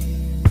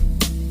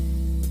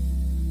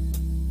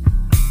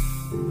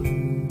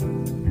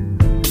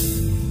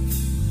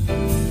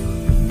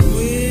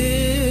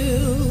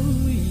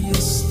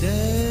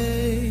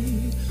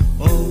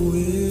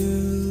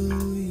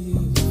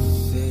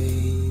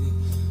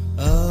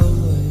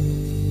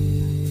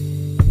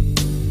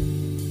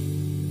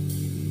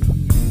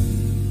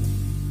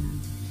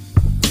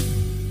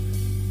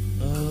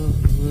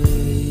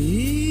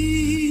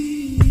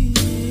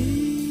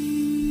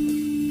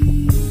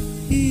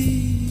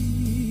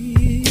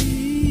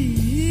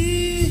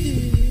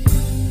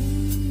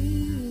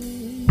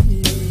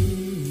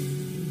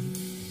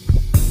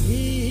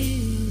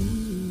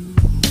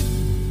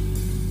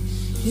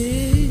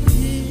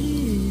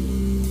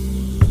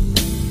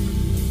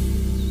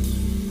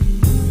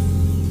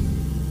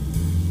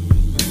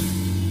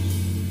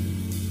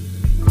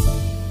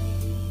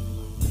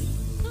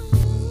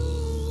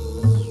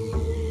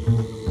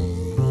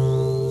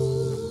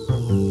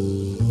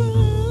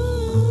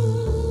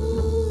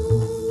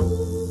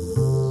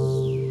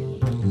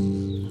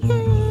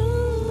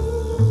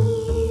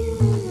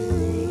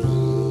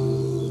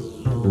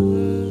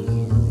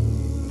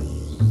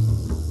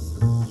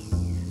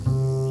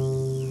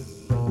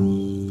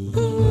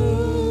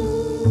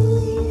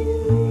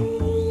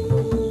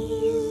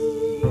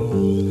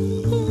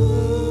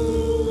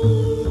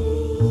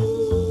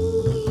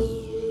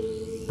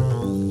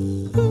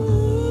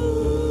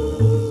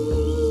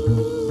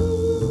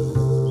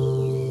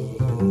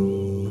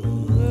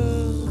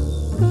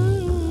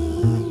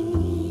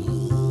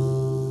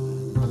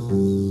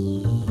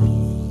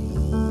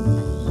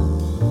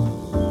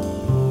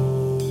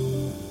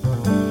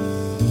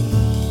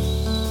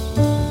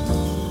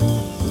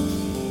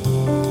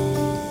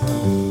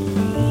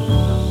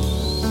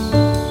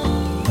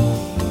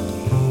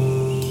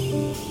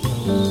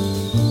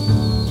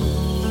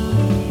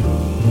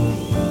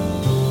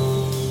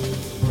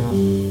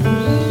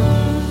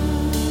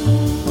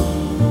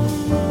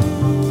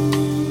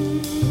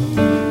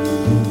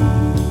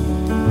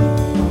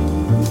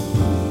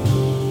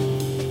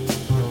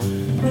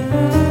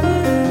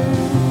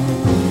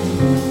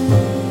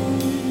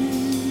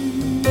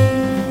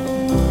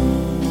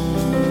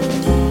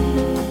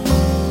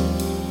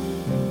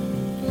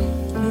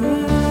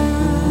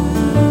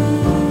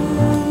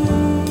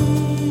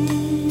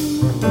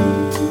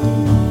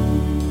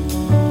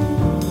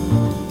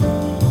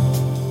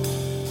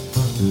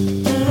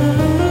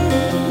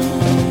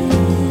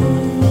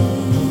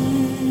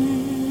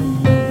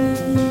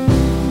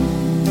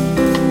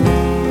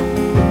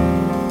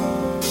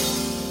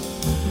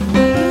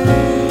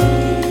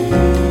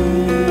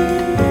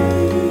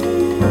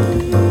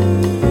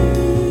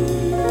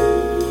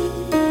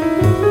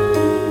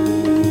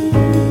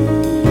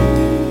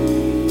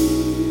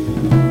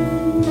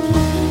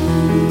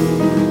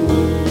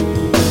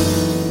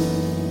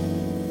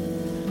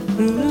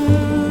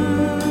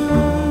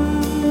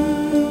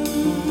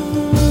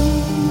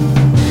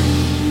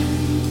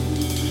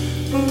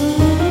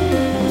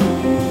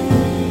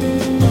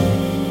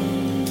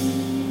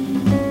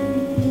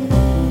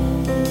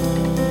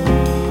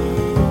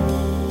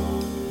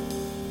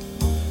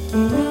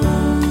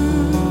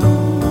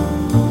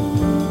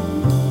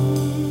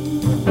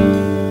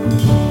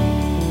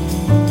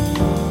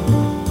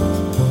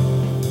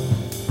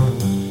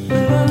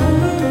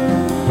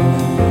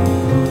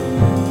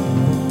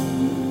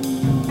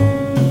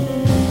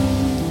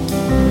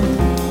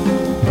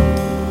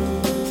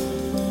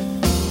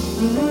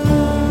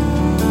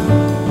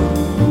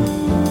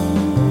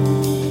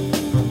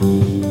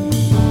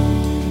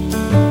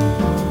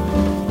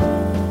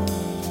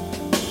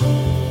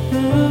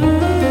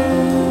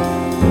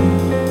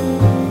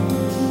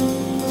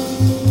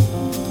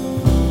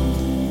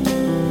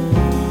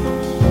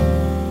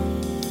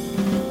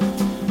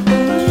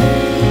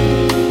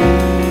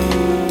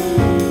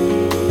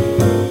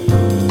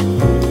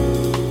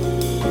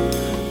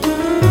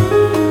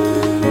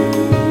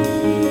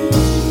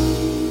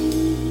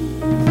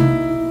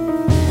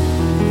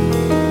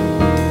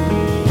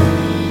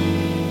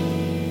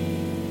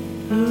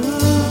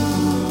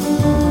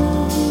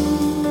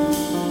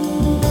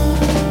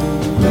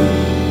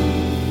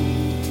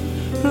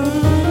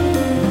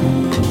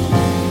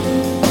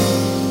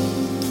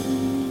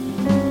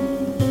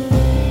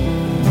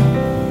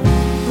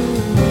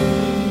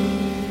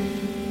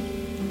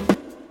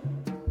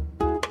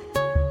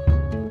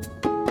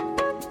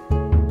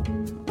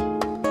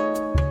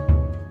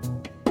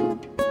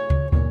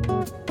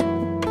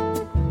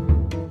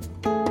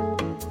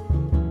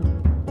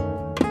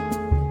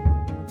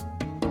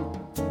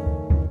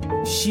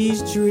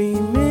 She's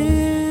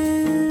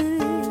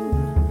dreaming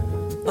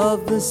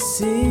of the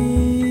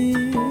sea,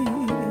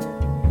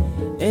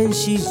 and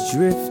she's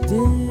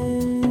drifting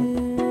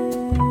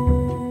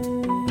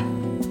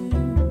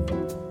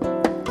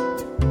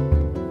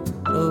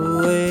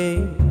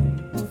away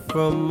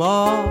from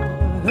all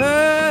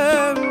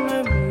her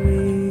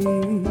memories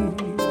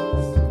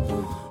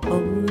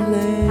of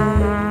land.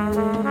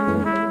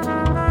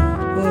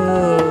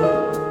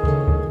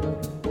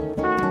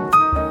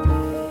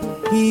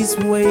 He's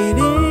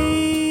waiting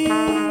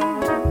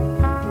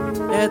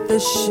at the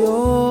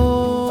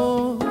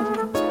shore,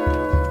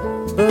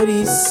 but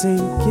he's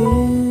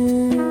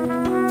sinking.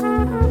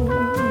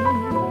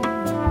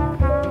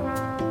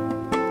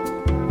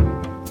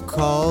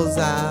 Calls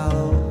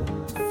out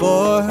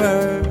for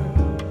her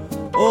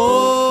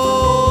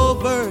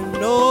over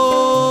and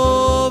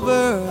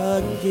over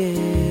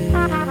again.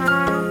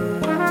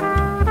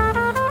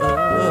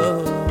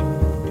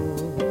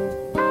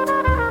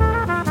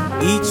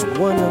 Each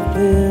one of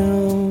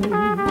them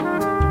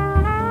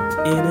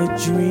in a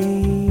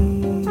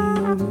dream,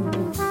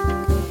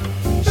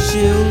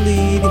 she'll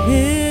lead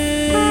him,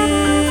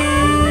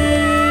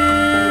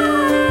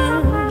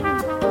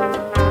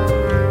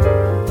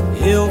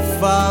 he'll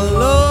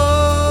follow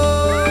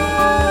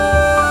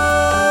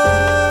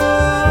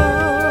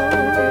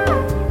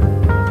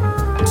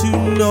to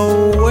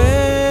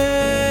nowhere,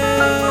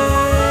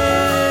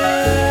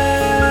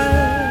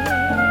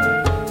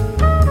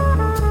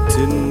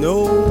 to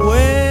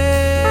nowhere.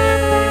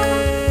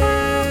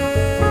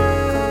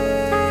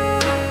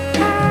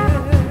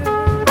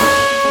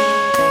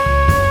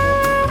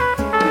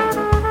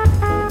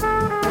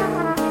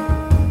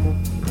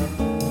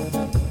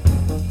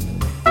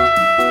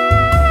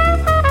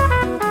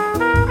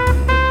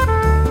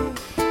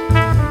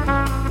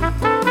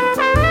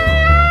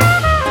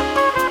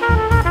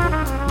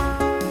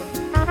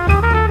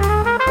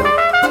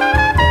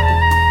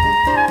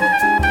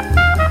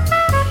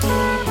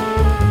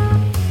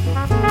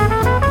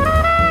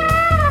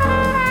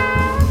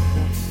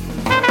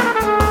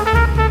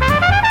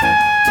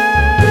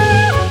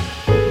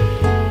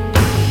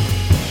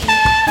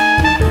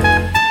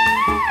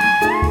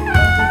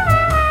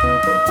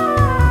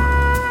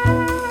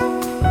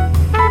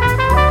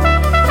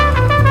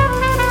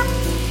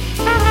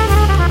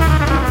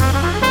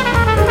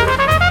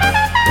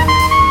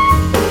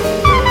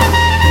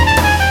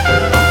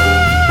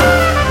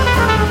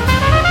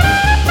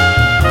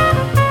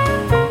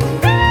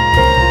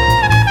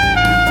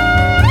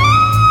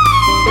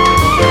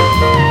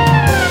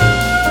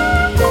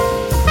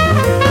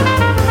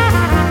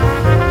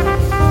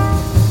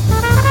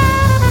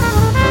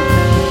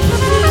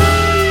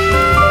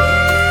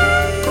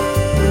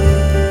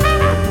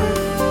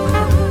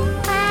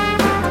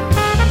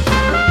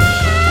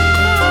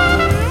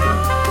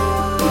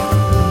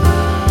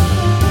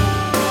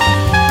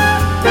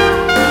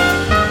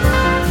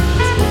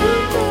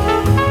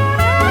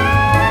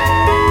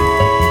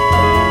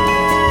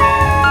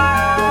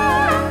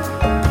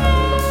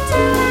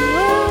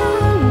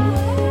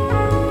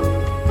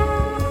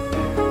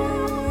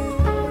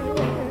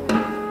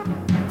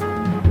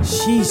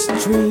 She's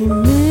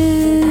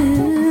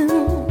dreaming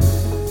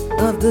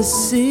of the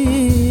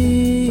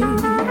sea,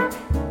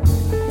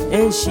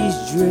 and she's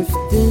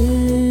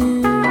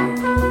drifting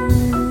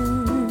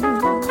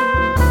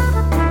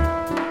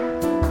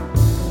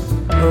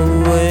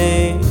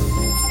away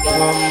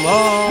from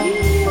all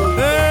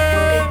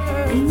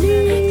her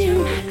needs.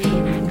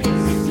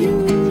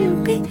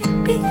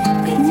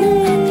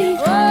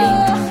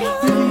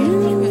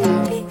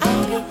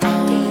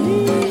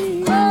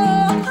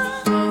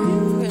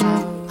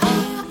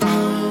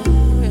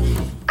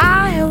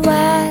 I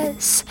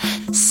was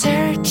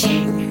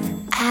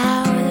searching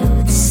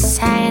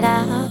outside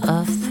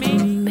of me.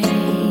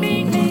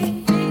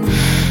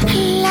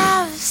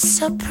 Love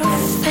so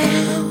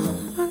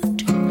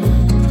profound,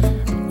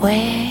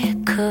 where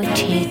could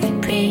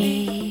it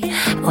be?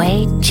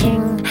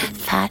 Waiting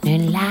for new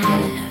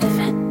life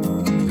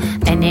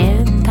and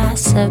new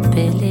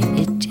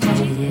possibilities.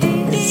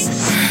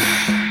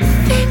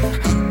 Then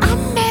I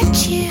met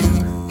you,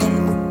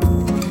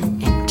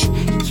 and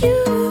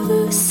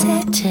you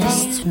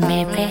seduced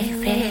me,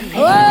 baby.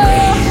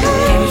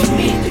 Give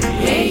me the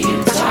way you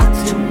talk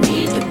to me,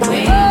 the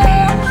way you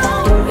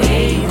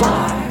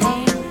are.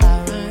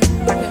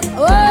 The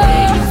way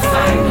you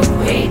find a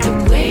way, the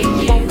way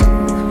you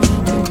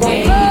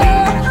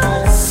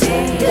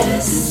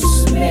seduce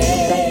me.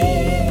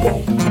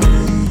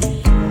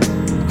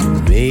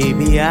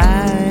 Maybe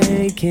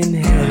I can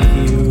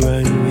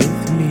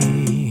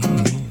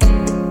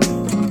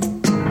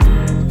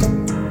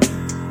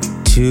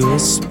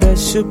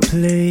special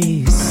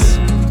place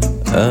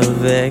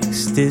of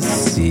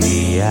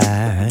ecstasy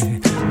I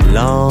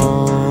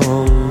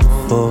long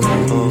for.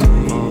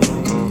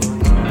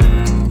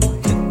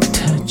 To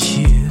touch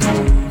you,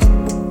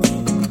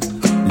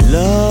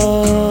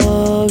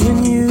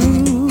 loving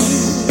you,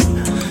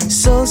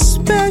 so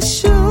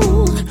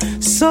special,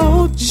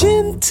 so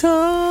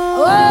gentle.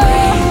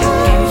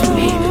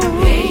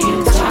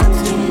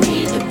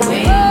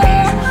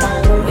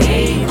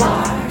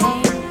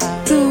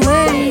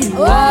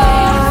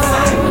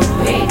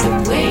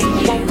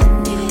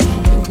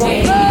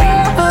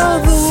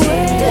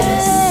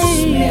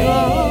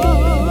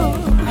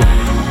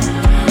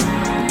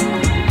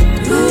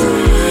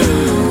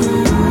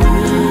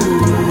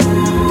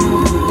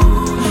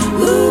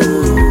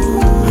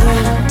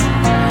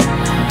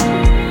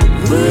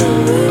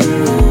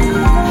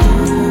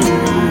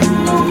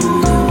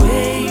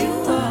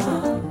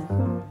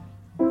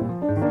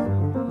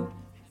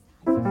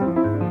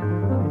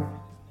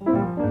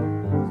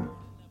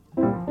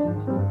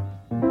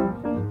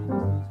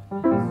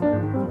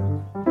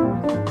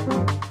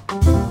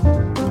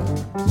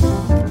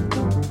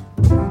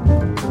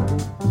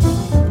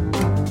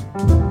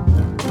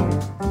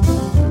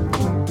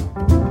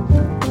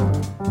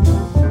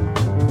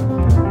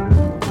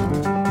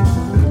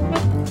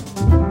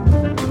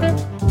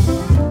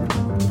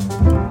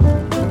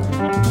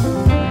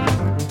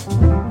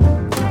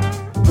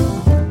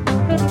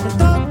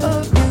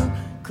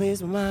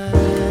 Clears my mind,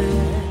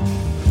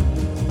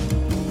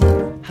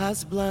 heart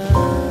sublime.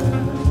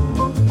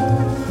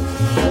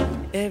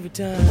 Every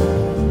time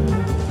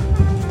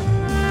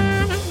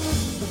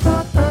the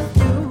thought of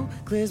you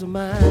clears my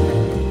mind.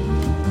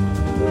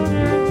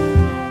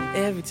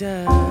 Every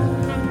time,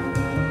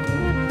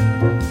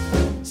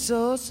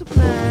 so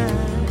sublime.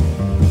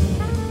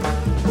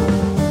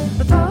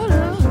 The thought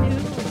of you.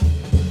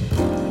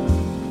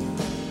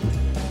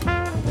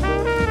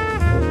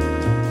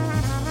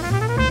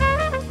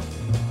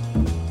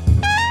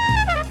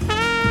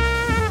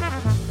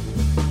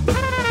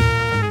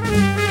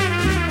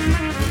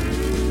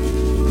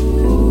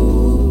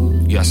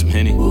 You got some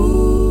Henny?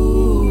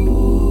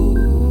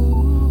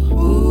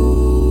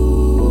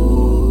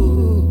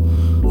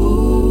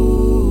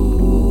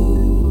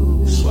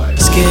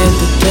 Scared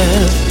to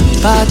death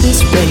by this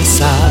race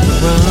I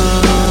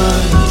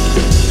run.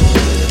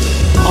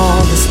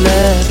 All that's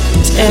left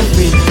is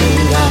everything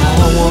I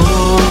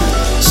want.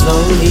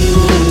 Slowly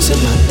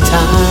losing my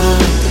time,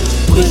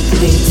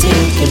 quickly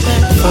taken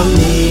back from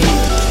me.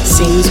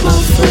 Seems my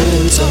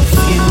friends are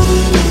few.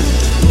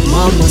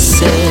 Mama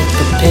said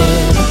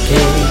prepare to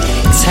pay,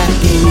 'cause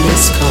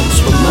happiness comes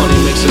from Money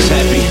makes us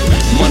happy,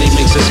 money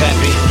makes us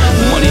happy,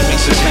 money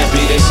makes us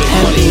happy. They say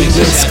money makes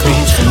us happy,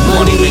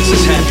 money makes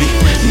us happy,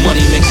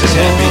 money makes us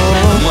happy,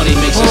 money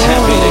makes us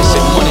happy. They say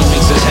money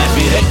makes us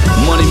happy. Hey,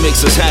 money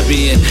makes us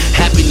happy, and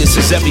happiness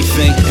is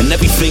everything, and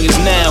everything is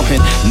now,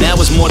 and now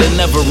is more than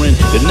ever. And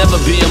there'll never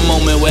be a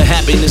moment where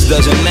happiness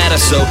doesn't matter.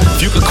 So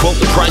if you could quote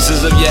the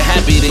prices of your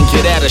happy, then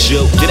get at us,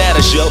 yo, get at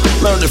us, yo.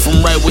 Learned it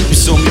from right where you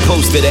saw me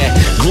posted at.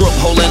 Grew up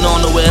holding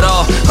on to it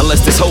all, unless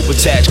there's hope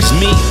attached. 'Cause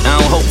me, I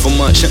don't hope for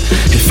much,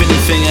 if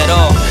anything at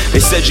all. They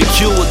said your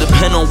cue would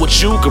depend on what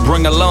you could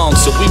bring along.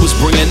 So we was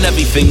bringing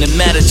everything that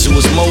mattered to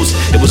us most.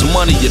 It was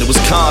money and it was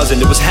cars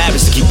and it was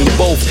habits to keep them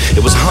both.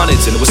 It was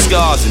hundreds and it was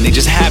scars and they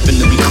just happened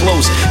to be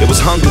close. It was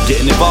hunger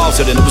getting involved,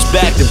 so then it was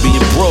back to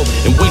being broke.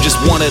 And we just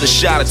wanted a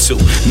shot or two.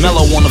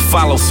 Mellow wanna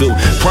follow through.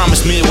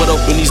 Promised me it would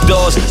open these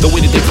doors the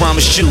way that they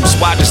promised you. So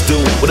I just do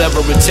whatever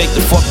it take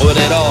to fuck with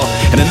it all.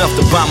 And enough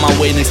to buy my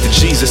way next to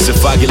Jesus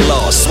if I get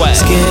lost. Swag.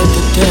 Scared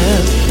to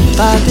death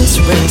by this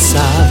race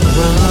I've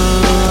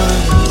run.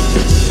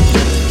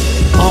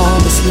 All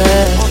that's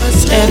left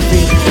is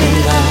everything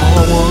I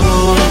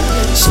want.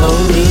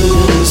 Slowly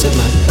losing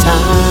my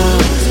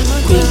time,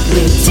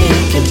 quickly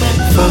taken back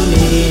from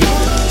me.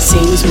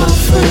 Seems my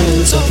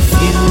friends are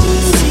few.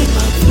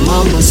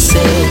 Mama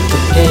said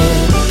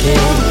prepare to pay,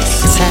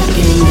 'cause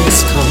happiness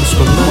comes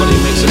from money. Money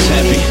makes us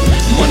happy,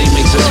 money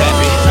makes us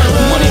happy,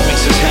 money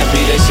makes us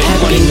happy. They say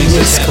money makes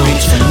us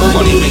happy,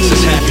 money makes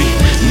us happy,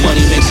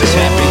 money makes us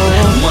happy,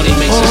 money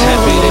makes us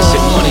happy. They say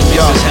money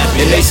makes us happy.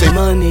 And they say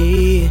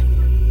money,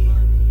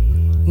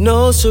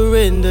 no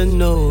surrender,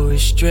 no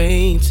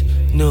restraints,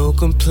 no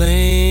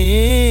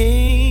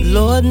complaint.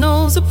 Lord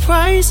knows the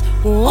price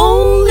will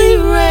only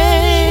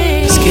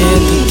rain.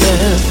 Scared to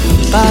death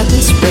by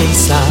this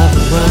race I've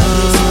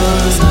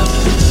run.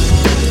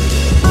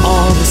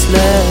 All that's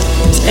left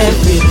is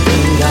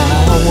everything I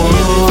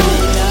want.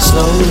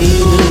 Slowly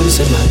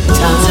losing my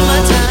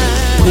time,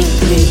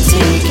 quickly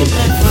taken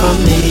back from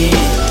me.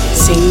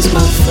 Seems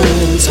my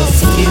friends are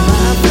few.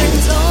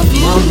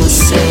 Mama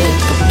said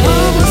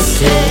prepare to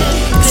pay,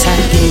 'cause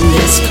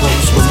happiness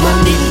comes from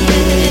money.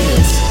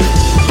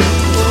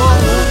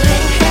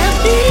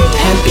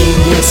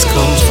 Happiness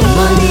comes from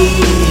money.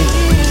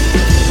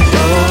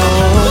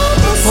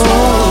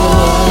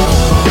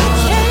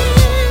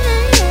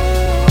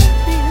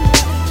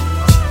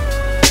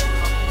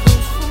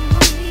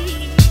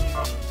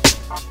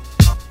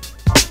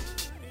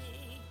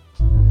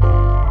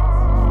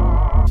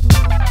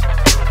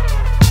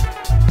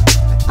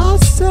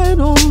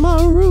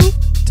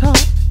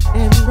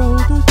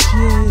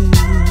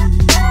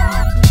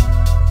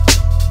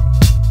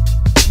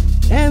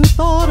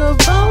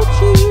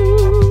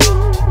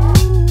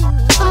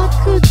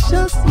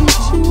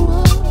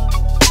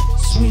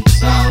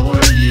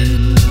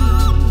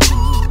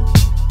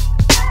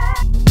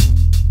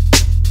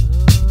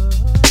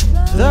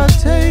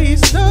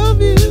 taste of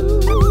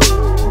you.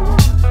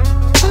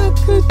 I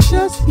could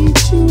just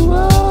eat you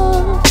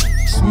up,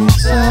 sweet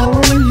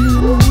sour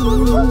you.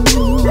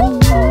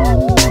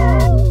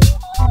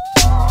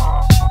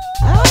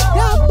 I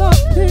got my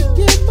pick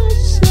in my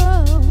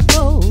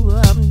shovel,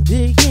 I'm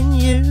digging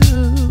you.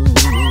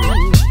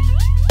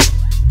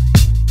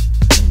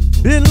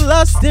 Been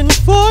lusting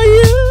for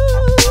you.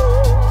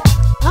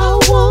 I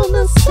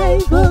wanna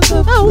savor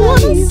the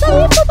place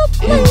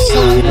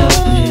inside of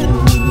you.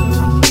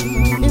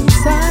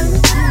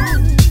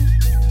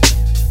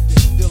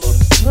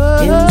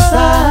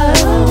 Inside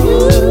of you.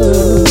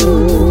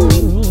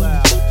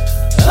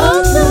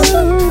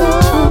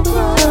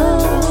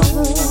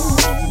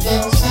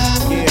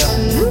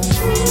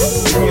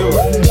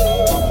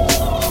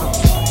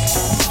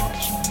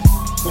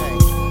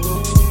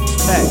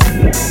 Hey,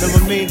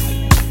 remember me?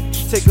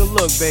 Take a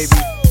look, baby.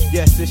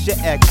 Yes, it's your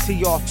ex,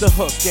 he off the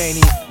hook, ain't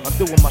he? I'm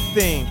doing my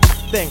thing.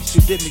 Thanks,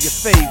 you did me a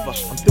favor.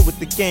 I'm through with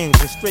the games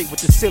and straight with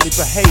the silly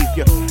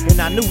behavior. And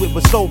I knew it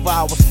was over,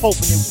 I was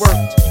hoping it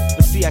worked.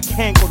 But see, I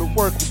can't go to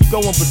work with you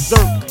going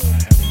berserk.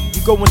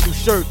 You going through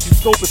shirts, you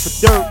scoping for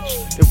dirt.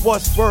 If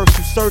what's worse,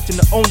 you searching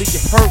to only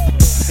get hurt.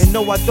 And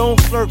no, I don't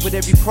flirt with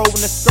every pro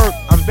in the skirt.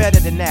 I'm better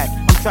than that,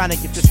 I'm trying to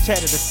get this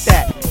cheddar to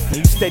stack. And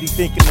you steady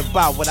thinking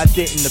about what I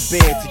did in the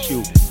bed to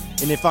you.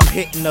 And if I'm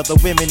hitting other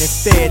women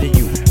instead of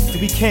you. So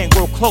we can't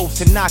grow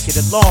close and knock it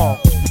along.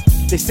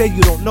 They say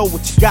you don't know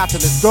what you got till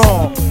it's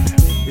gone.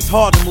 It's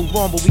hard to move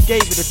on, but we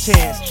gave it a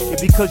chance. And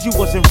because you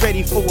wasn't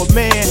ready for a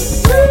man,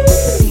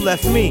 you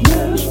left me.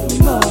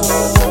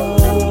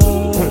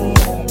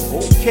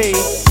 Okay.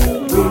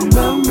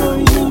 Remember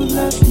you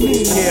left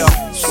me.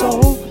 Yeah. So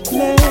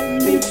let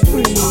me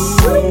free.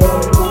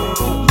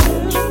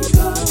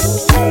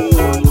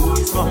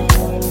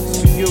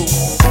 You.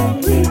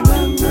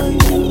 Remember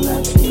you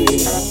left me.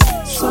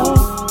 So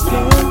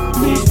let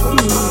me free.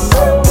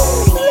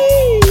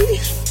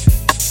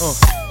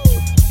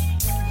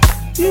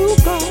 You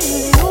got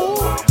it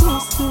all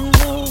twisted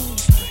up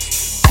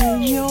in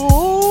your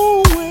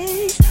own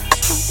way.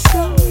 I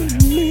got it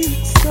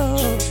mixed up.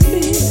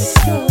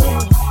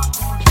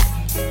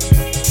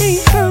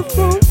 Ain't heard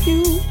from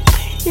you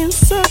in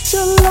such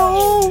a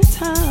long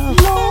time.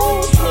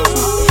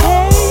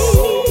 Hey,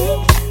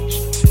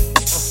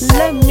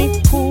 let me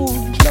pull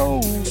you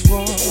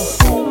over.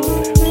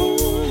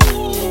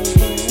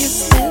 You're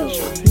still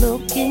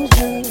looking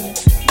good.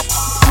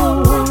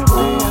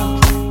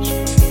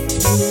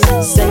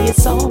 Say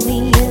it's only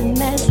in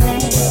that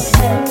last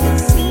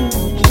fantasy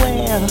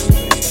where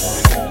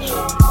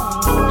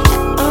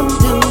I'm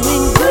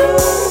doing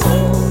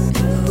good.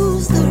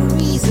 Who's the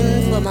reason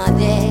for my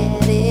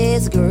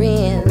daddy's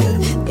grin?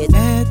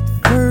 At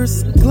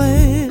first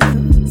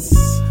glance,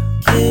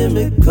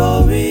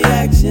 chemical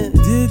reaction.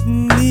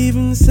 Didn't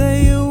even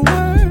say a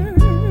word.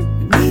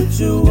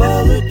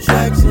 Mutual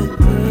attraction.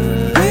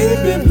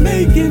 Baby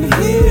making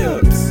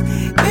hips.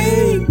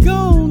 Ain't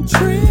gon'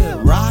 trip.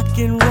 Rock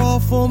and roll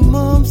for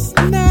months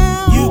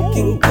now. You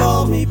can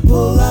call me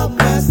pull-out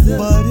master.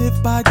 But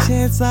if by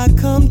chance I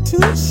come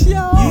too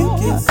short, you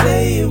can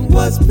say it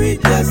was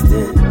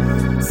predestined.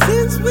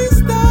 Since we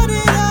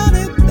started out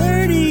at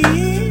 30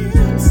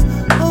 years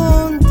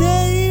on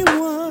day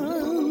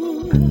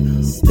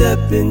one,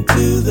 step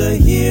into the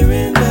here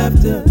and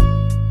after.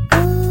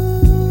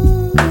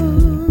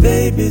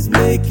 Babies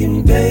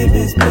making.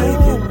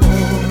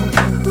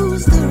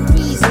 Who's the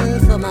reason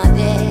for my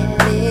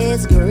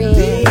daddy's grin?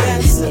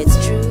 It's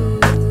true.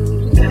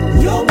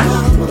 Your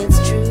mama. It's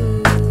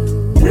true.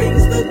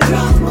 Brings the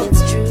drama.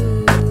 It's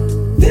true.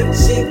 Then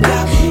she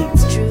got me.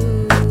 It's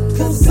true.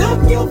 'Cause I'm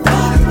your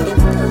father.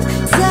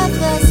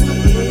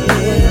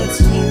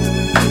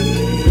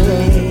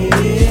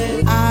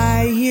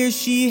 I hear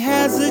she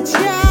has a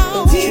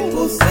child.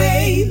 People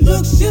say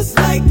looks just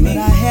like me, but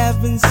I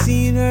haven't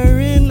seen her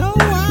in a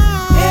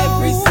while.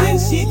 Ever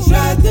since she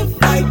tried to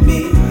fight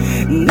me,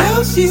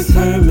 now she's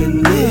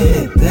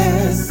permanent.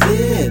 That's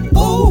it.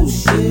 Oh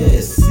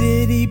shit.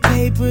 City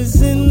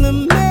papers in the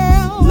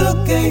mail.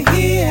 Look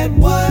ahead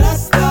what I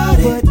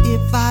started. But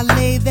if I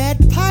lay that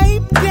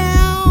pipe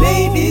down,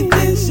 baby,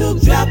 then she'll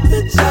drop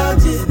the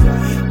charges.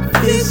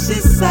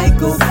 Vicious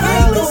psycho,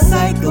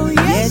 psycho,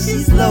 yeah,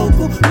 she's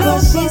local, but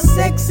she's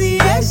sexy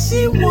as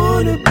she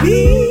wanna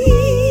be.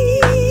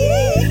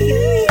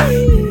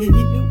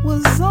 It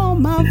was all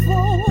my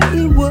fault,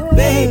 it was.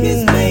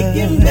 Babies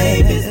making.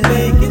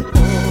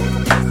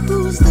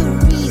 Who's the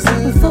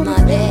reason for my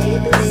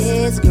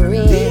daddy's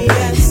grin?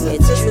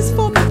 It's true.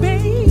 For the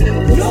baby,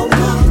 your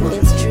mama.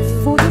 It's true.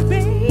 For the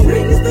baby,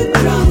 brings the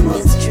drama.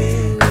 It's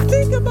true.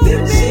 Think about it,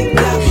 baby.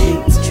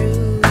 It's true.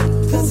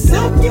 'Cause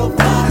I'm your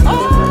father.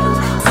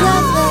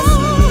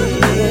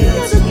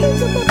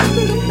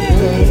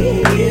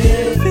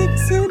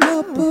 Fixing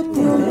up a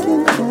broken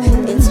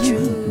home. It's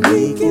true.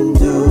 We can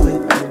do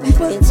it,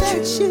 but that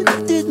shit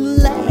didn't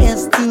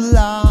last too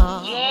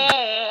long.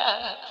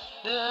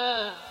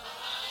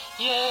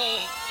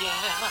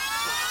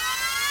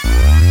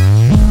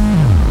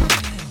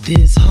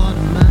 This heart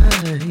of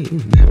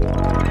mine,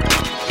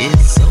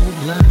 it's so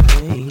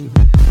blind.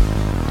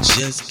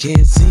 just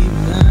can't seem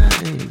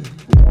right.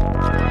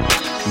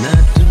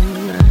 Not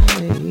doing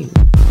right.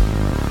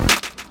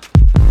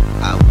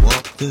 I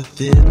walk the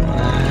thin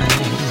line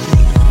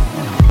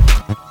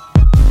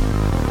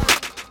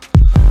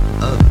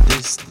of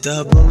this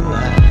double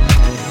life.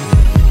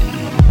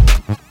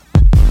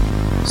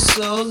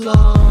 So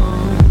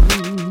long,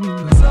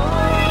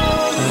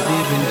 but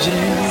even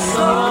James,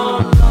 so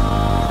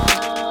long.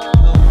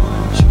 But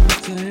one true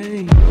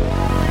thing,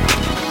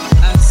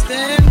 I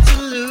stand to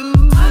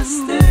lose. I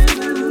stand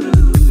to lose.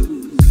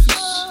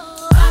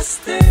 I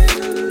stand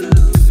to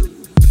lose.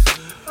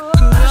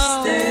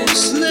 I'll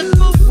slip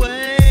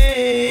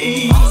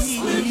away. I'll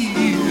slip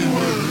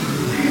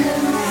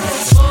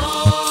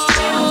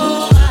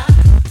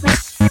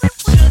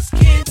just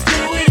can't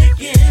do it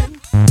again.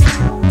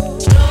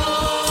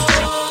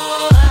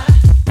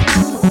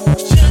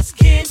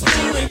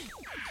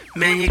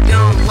 Man, you're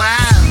going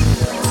wild.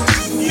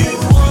 You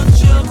want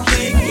your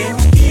cake and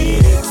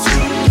eat it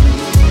too.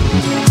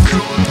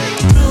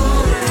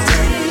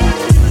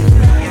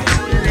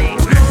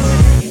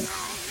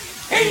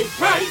 Ain't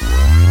right.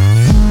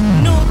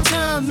 No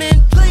time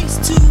and place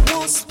to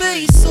want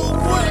space. So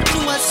what do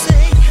I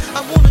say?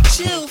 I wanna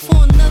chill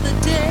for another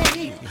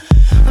day.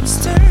 I'm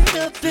stirred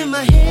up in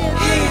my head. I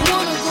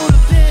wanna go to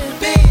bed.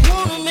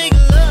 Wanna make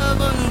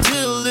love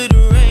until it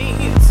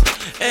rains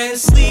and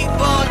sleep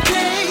all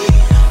day.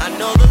 I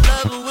know the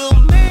love will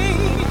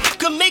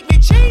could make me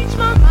change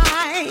my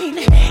mind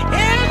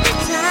every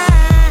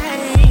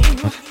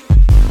time.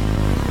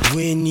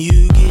 When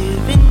you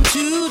give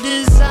into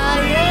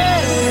desire,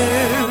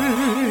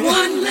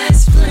 one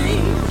last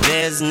flame,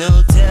 there's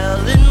no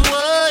telling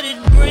what it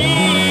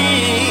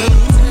brings.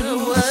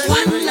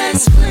 One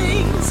last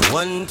flame,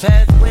 one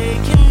pathway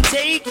can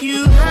take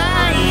you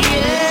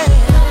higher.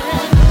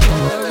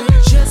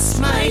 Just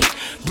might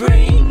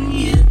bring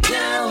you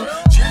down.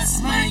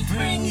 Just might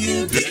bring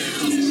you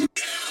down.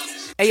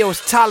 Hey yo,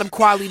 it's Talib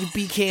Kweli, the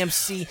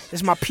BKMC.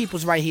 It's my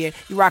peoples right here.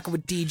 You rockin'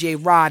 with DJ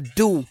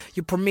Radu,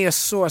 your premier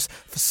source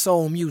for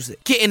soul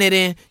music. Getting it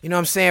in, you know what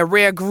I'm saying?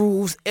 Rare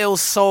grooves, ill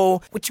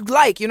soul, what you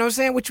like, you know what I'm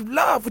saying? What you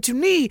love, what you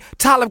need.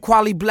 Talib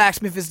Kweli,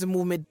 Blacksmith is the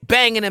movement.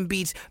 Banging them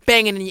beats,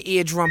 banging in your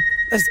eardrum.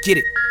 Let's get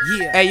it.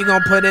 Yeah. Hey, you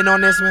gonna put in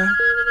on this, man?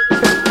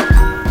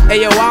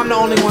 Hey yo, I'm the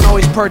only one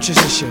always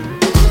purchasing shit.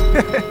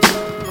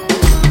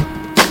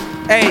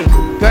 Hey,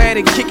 go ahead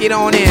and kick it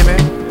on in, man.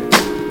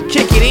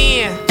 Kick it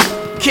in.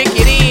 Kick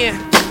it in,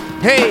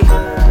 hey.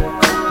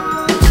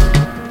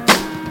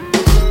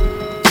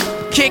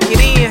 Kick it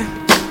in,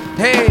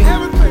 hey.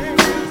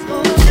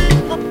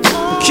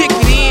 Kick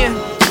it in.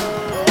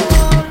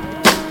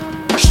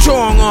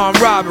 Strong arm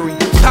robbery,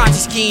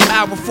 Ponzi scheme,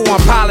 out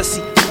foreign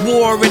policy.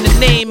 War in the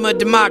name of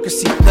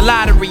democracy. The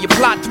lottery, you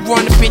plot to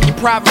run up in your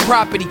private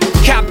property.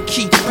 Cop a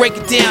key, break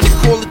it down and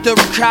call it the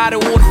Ricardo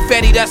or the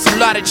Fetty. That's a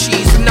lot of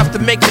cheese, enough to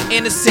make the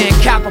innocent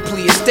cop a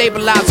plea. And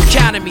stabilize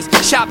economies,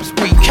 shop a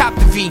spree, cop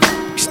the V.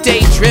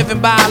 Stay driven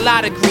by a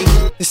lot of greed.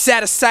 The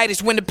saddest sight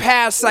is when the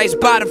parasites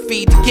bottom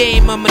feed the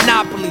game of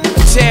Monopoly.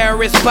 A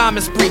terrorist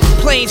bombing spree,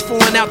 planes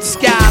falling out the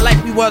sky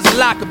like we was a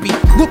Lockerbie.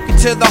 Look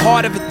into the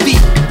heart of a thief.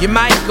 You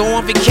might go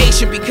on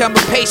vacation, become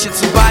a patient,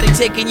 somebody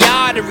taking your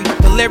artery.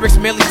 The lyrics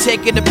merely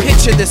taking a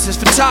picture, this is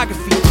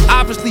photography.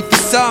 Obviously for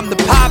some, the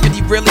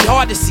poverty really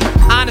hard to see.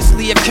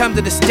 Honestly, I've come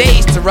to the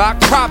stage to rock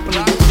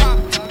properly.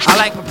 I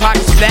like my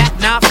pockets fat,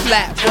 not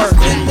flat. Work.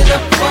 Spending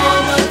up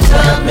all my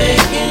time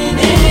making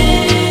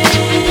it.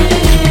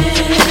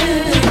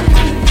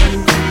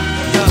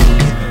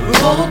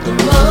 All the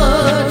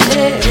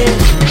money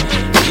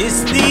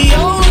is the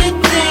only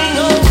thing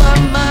on my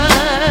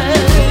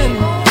mind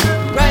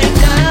right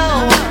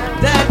now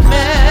that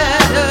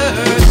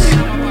matters.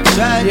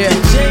 Trying to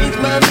change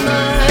my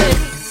mind.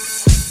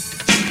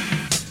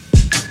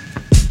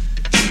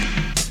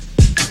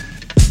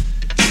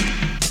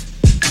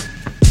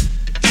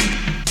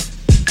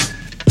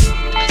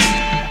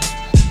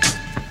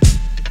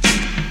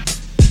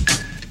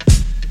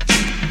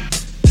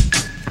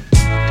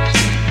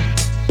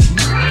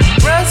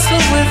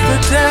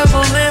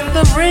 Devil in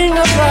the ring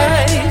of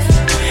life,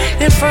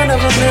 in front of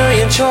a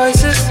million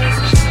choices.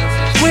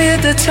 We're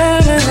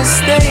determined to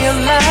stay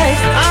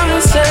alive. I'm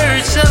in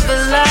search of the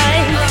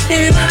light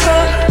in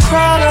the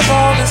crowd of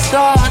all this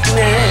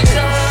darkness.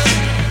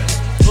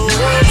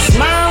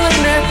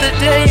 Smiling at the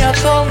day I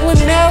thought would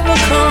never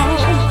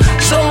come,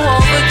 so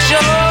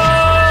overjoyed.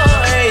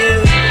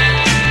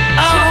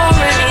 I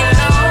already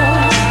know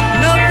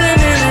nothing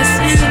in this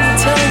season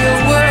until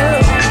your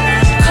world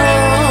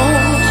comes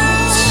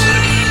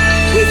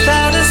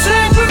without a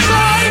sacrifice.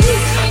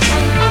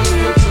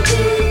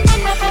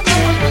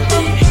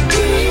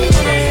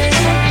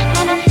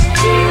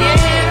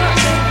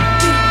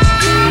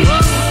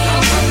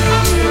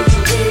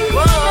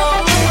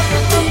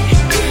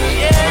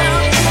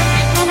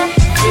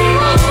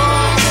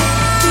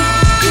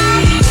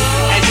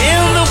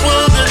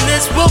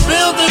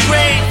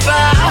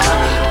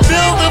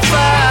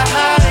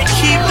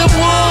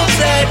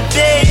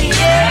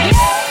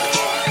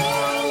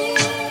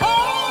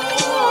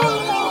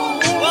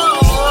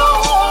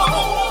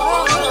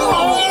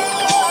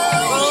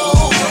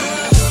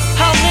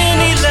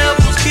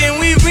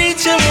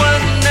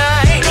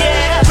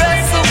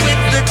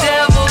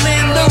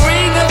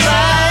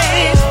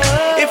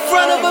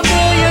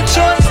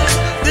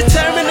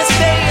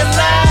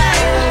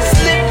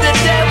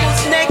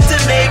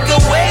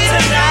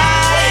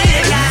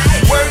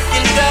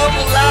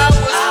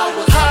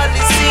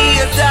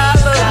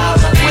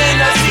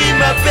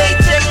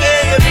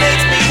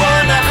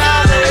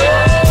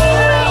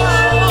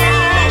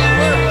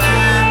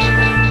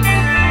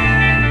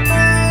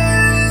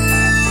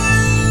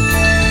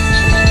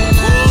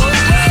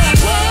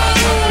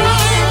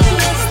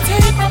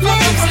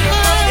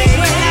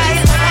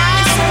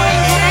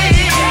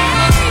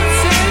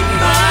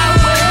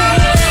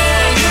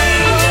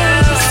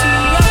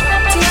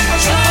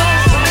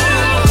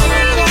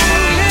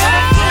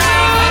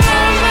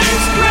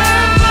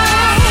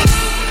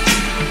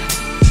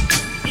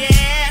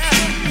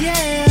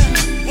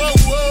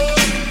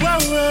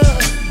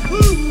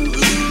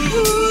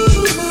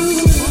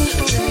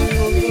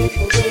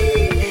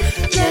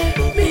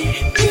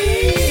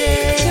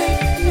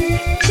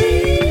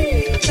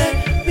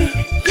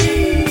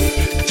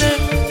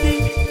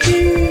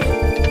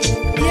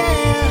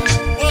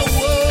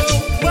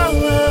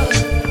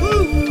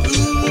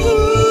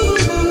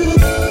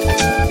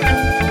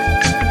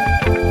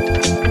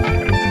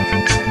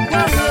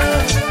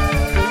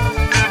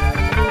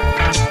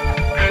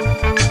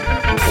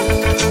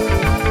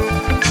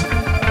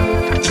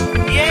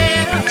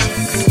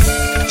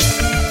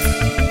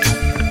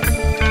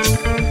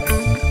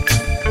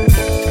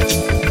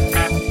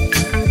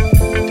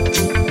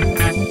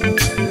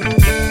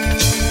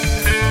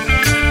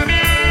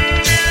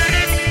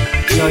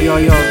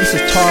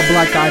 All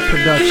Black Eye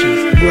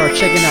Productions. We are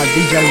checking out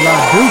DJ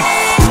Radu.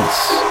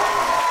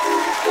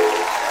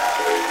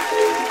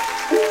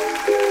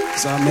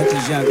 So I met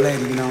this young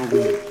lady, you know.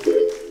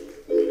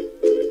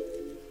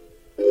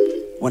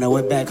 When I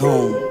went back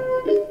home,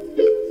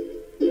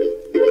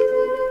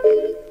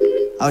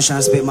 I was trying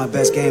to spit my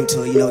best game to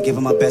her, you know, give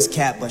her my best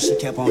cap, but she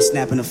kept on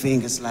snapping her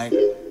fingers like.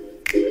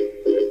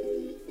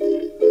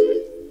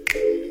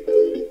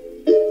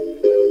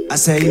 I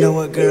said, you know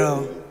what,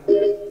 girl?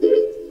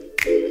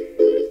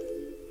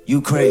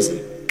 You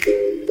crazy.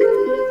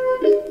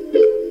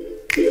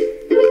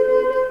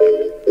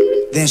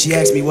 Then she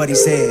asked me what he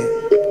said.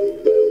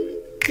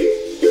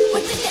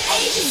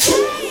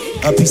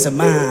 A peace of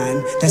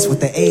mind, that's what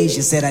the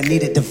Asian said. I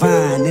needed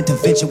divine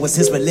intervention was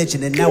his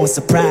religion, and now it's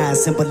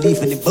surprise. Him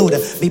believing in Buddha,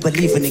 me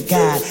believing in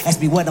God. Asked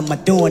me what am I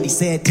doing, he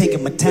said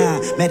taking my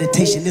time.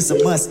 Meditation is a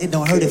must, it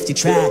don't hurt if you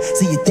try.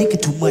 See, you're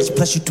thinking too much,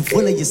 plus you're too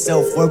full of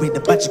yourself. Worried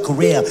about your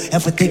career,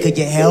 ever think of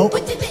your health?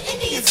 What did the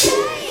Indians say?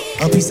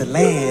 A piece of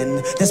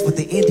land, that's what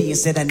the Indian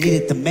said. I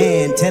needed the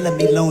man, telling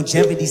me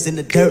longevity's in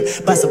the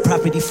dirt. Buy some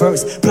property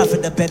first,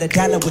 profit a better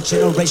dollar with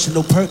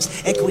generational perks.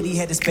 Equity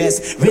had its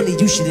best, really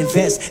you should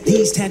invest.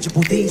 These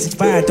tangible things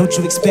inspire, don't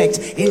you expect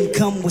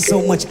income with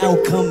so much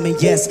outcome? And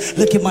yes,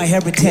 look at my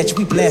heritage,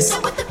 we blessed.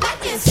 So what the black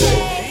man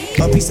say?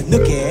 A piece of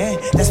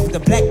nookie, that's what the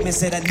black man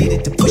said. I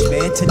needed to push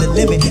man to the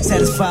limit,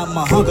 satisfy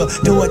my hunger,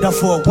 do it all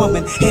for a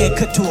woman. Head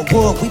cut to a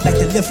war, we like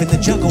to live in the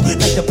jungle,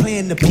 like to play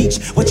in the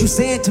peach. What you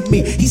saying to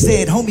me? He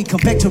said, homie,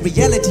 come back to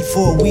reality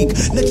for a week.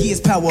 Nookie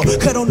is power,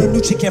 cut on a new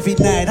chick every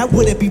night. I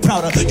wouldn't be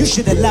prouder, you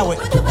should allow it.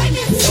 What the white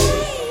man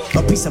say?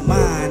 A piece of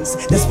minds,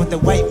 that's what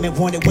the white man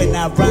wanted when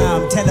I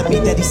rhyme. Telling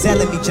me that he's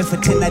selling me just for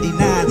 $10.99.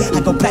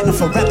 I go platinum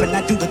for rapping,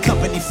 I do the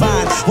company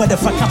fine. What if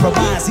I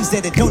compromise? He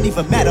said it don't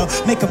even matter.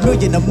 Make $1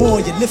 million or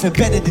more, you're living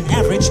better than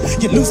average.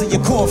 You're losing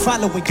your core,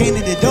 following,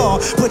 gaining it all.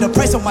 Put a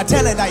price on my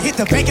talent, I hit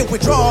the bank and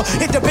withdraw.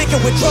 Hit the bank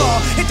and withdraw,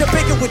 hit the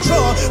bank and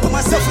withdraw. Put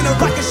myself in a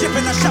rocket ship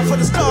and I shot for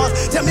the stars.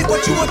 Tell me what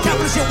you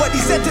accomplished and what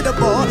he said to the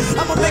bar.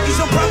 I'ma make you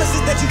some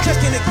promises that you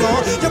just can't ignore.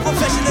 Your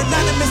profession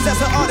anonymous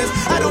as an artist.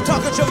 I don't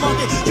talk at your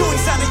market, you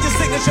ain't signing your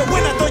signature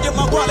when I throw you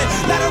my wallet.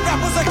 Lot of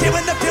rappers are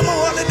giving the demo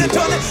all in the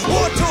toilet.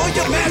 War to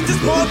your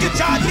master's mortgage,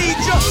 I need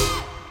you.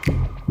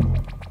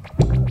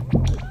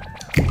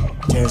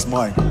 Terrence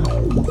Martin.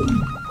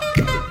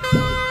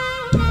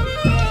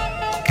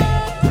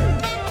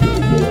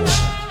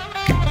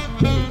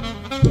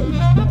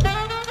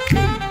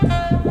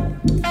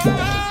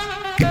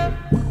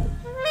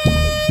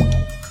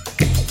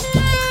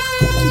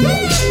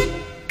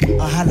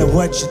 I holler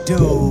what you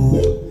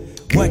do.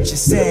 What you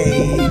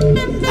say,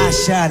 I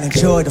shall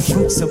enjoy the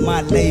fruits of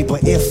my labor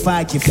if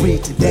I get free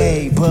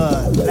today.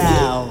 But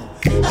loud,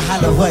 I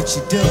holler what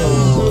you do.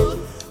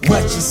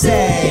 What you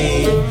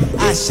say,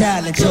 I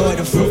shall enjoy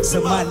the fruits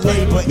of my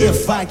labor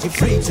if I get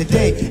free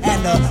today.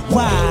 And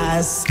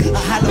wise, I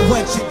holler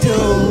what you do.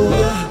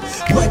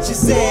 What you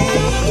say,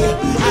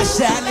 I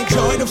shall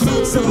enjoy the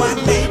fruits of my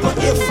labor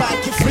if I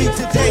get free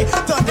today.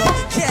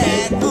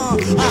 Thundercat,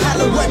 I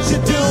holler what you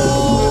do.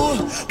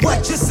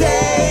 What you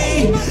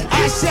say,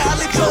 I shall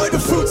enjoy the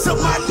fruits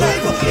of my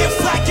labor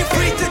if I get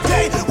free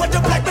today. What the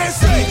black man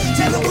say?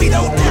 Tell him we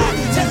don't die.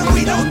 Tell him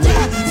we don't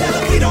die. Tell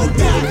him we don't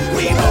die.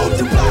 We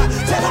multiply.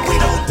 Tell him we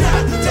don't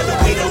die. Tell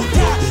him we don't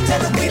die. Tell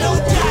him we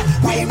don't die.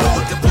 We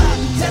multiply.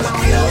 Tell him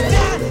we don't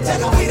die.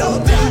 Tell him we don't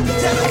die.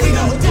 Tell him we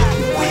don't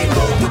die. We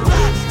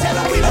multiply. Tell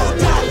him we don't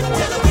die.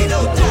 Tell him we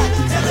don't die.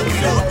 Tell him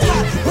we don't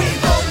die. We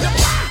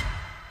multiply.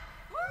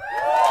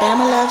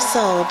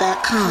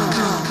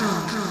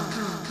 BamaLoveSoul.com.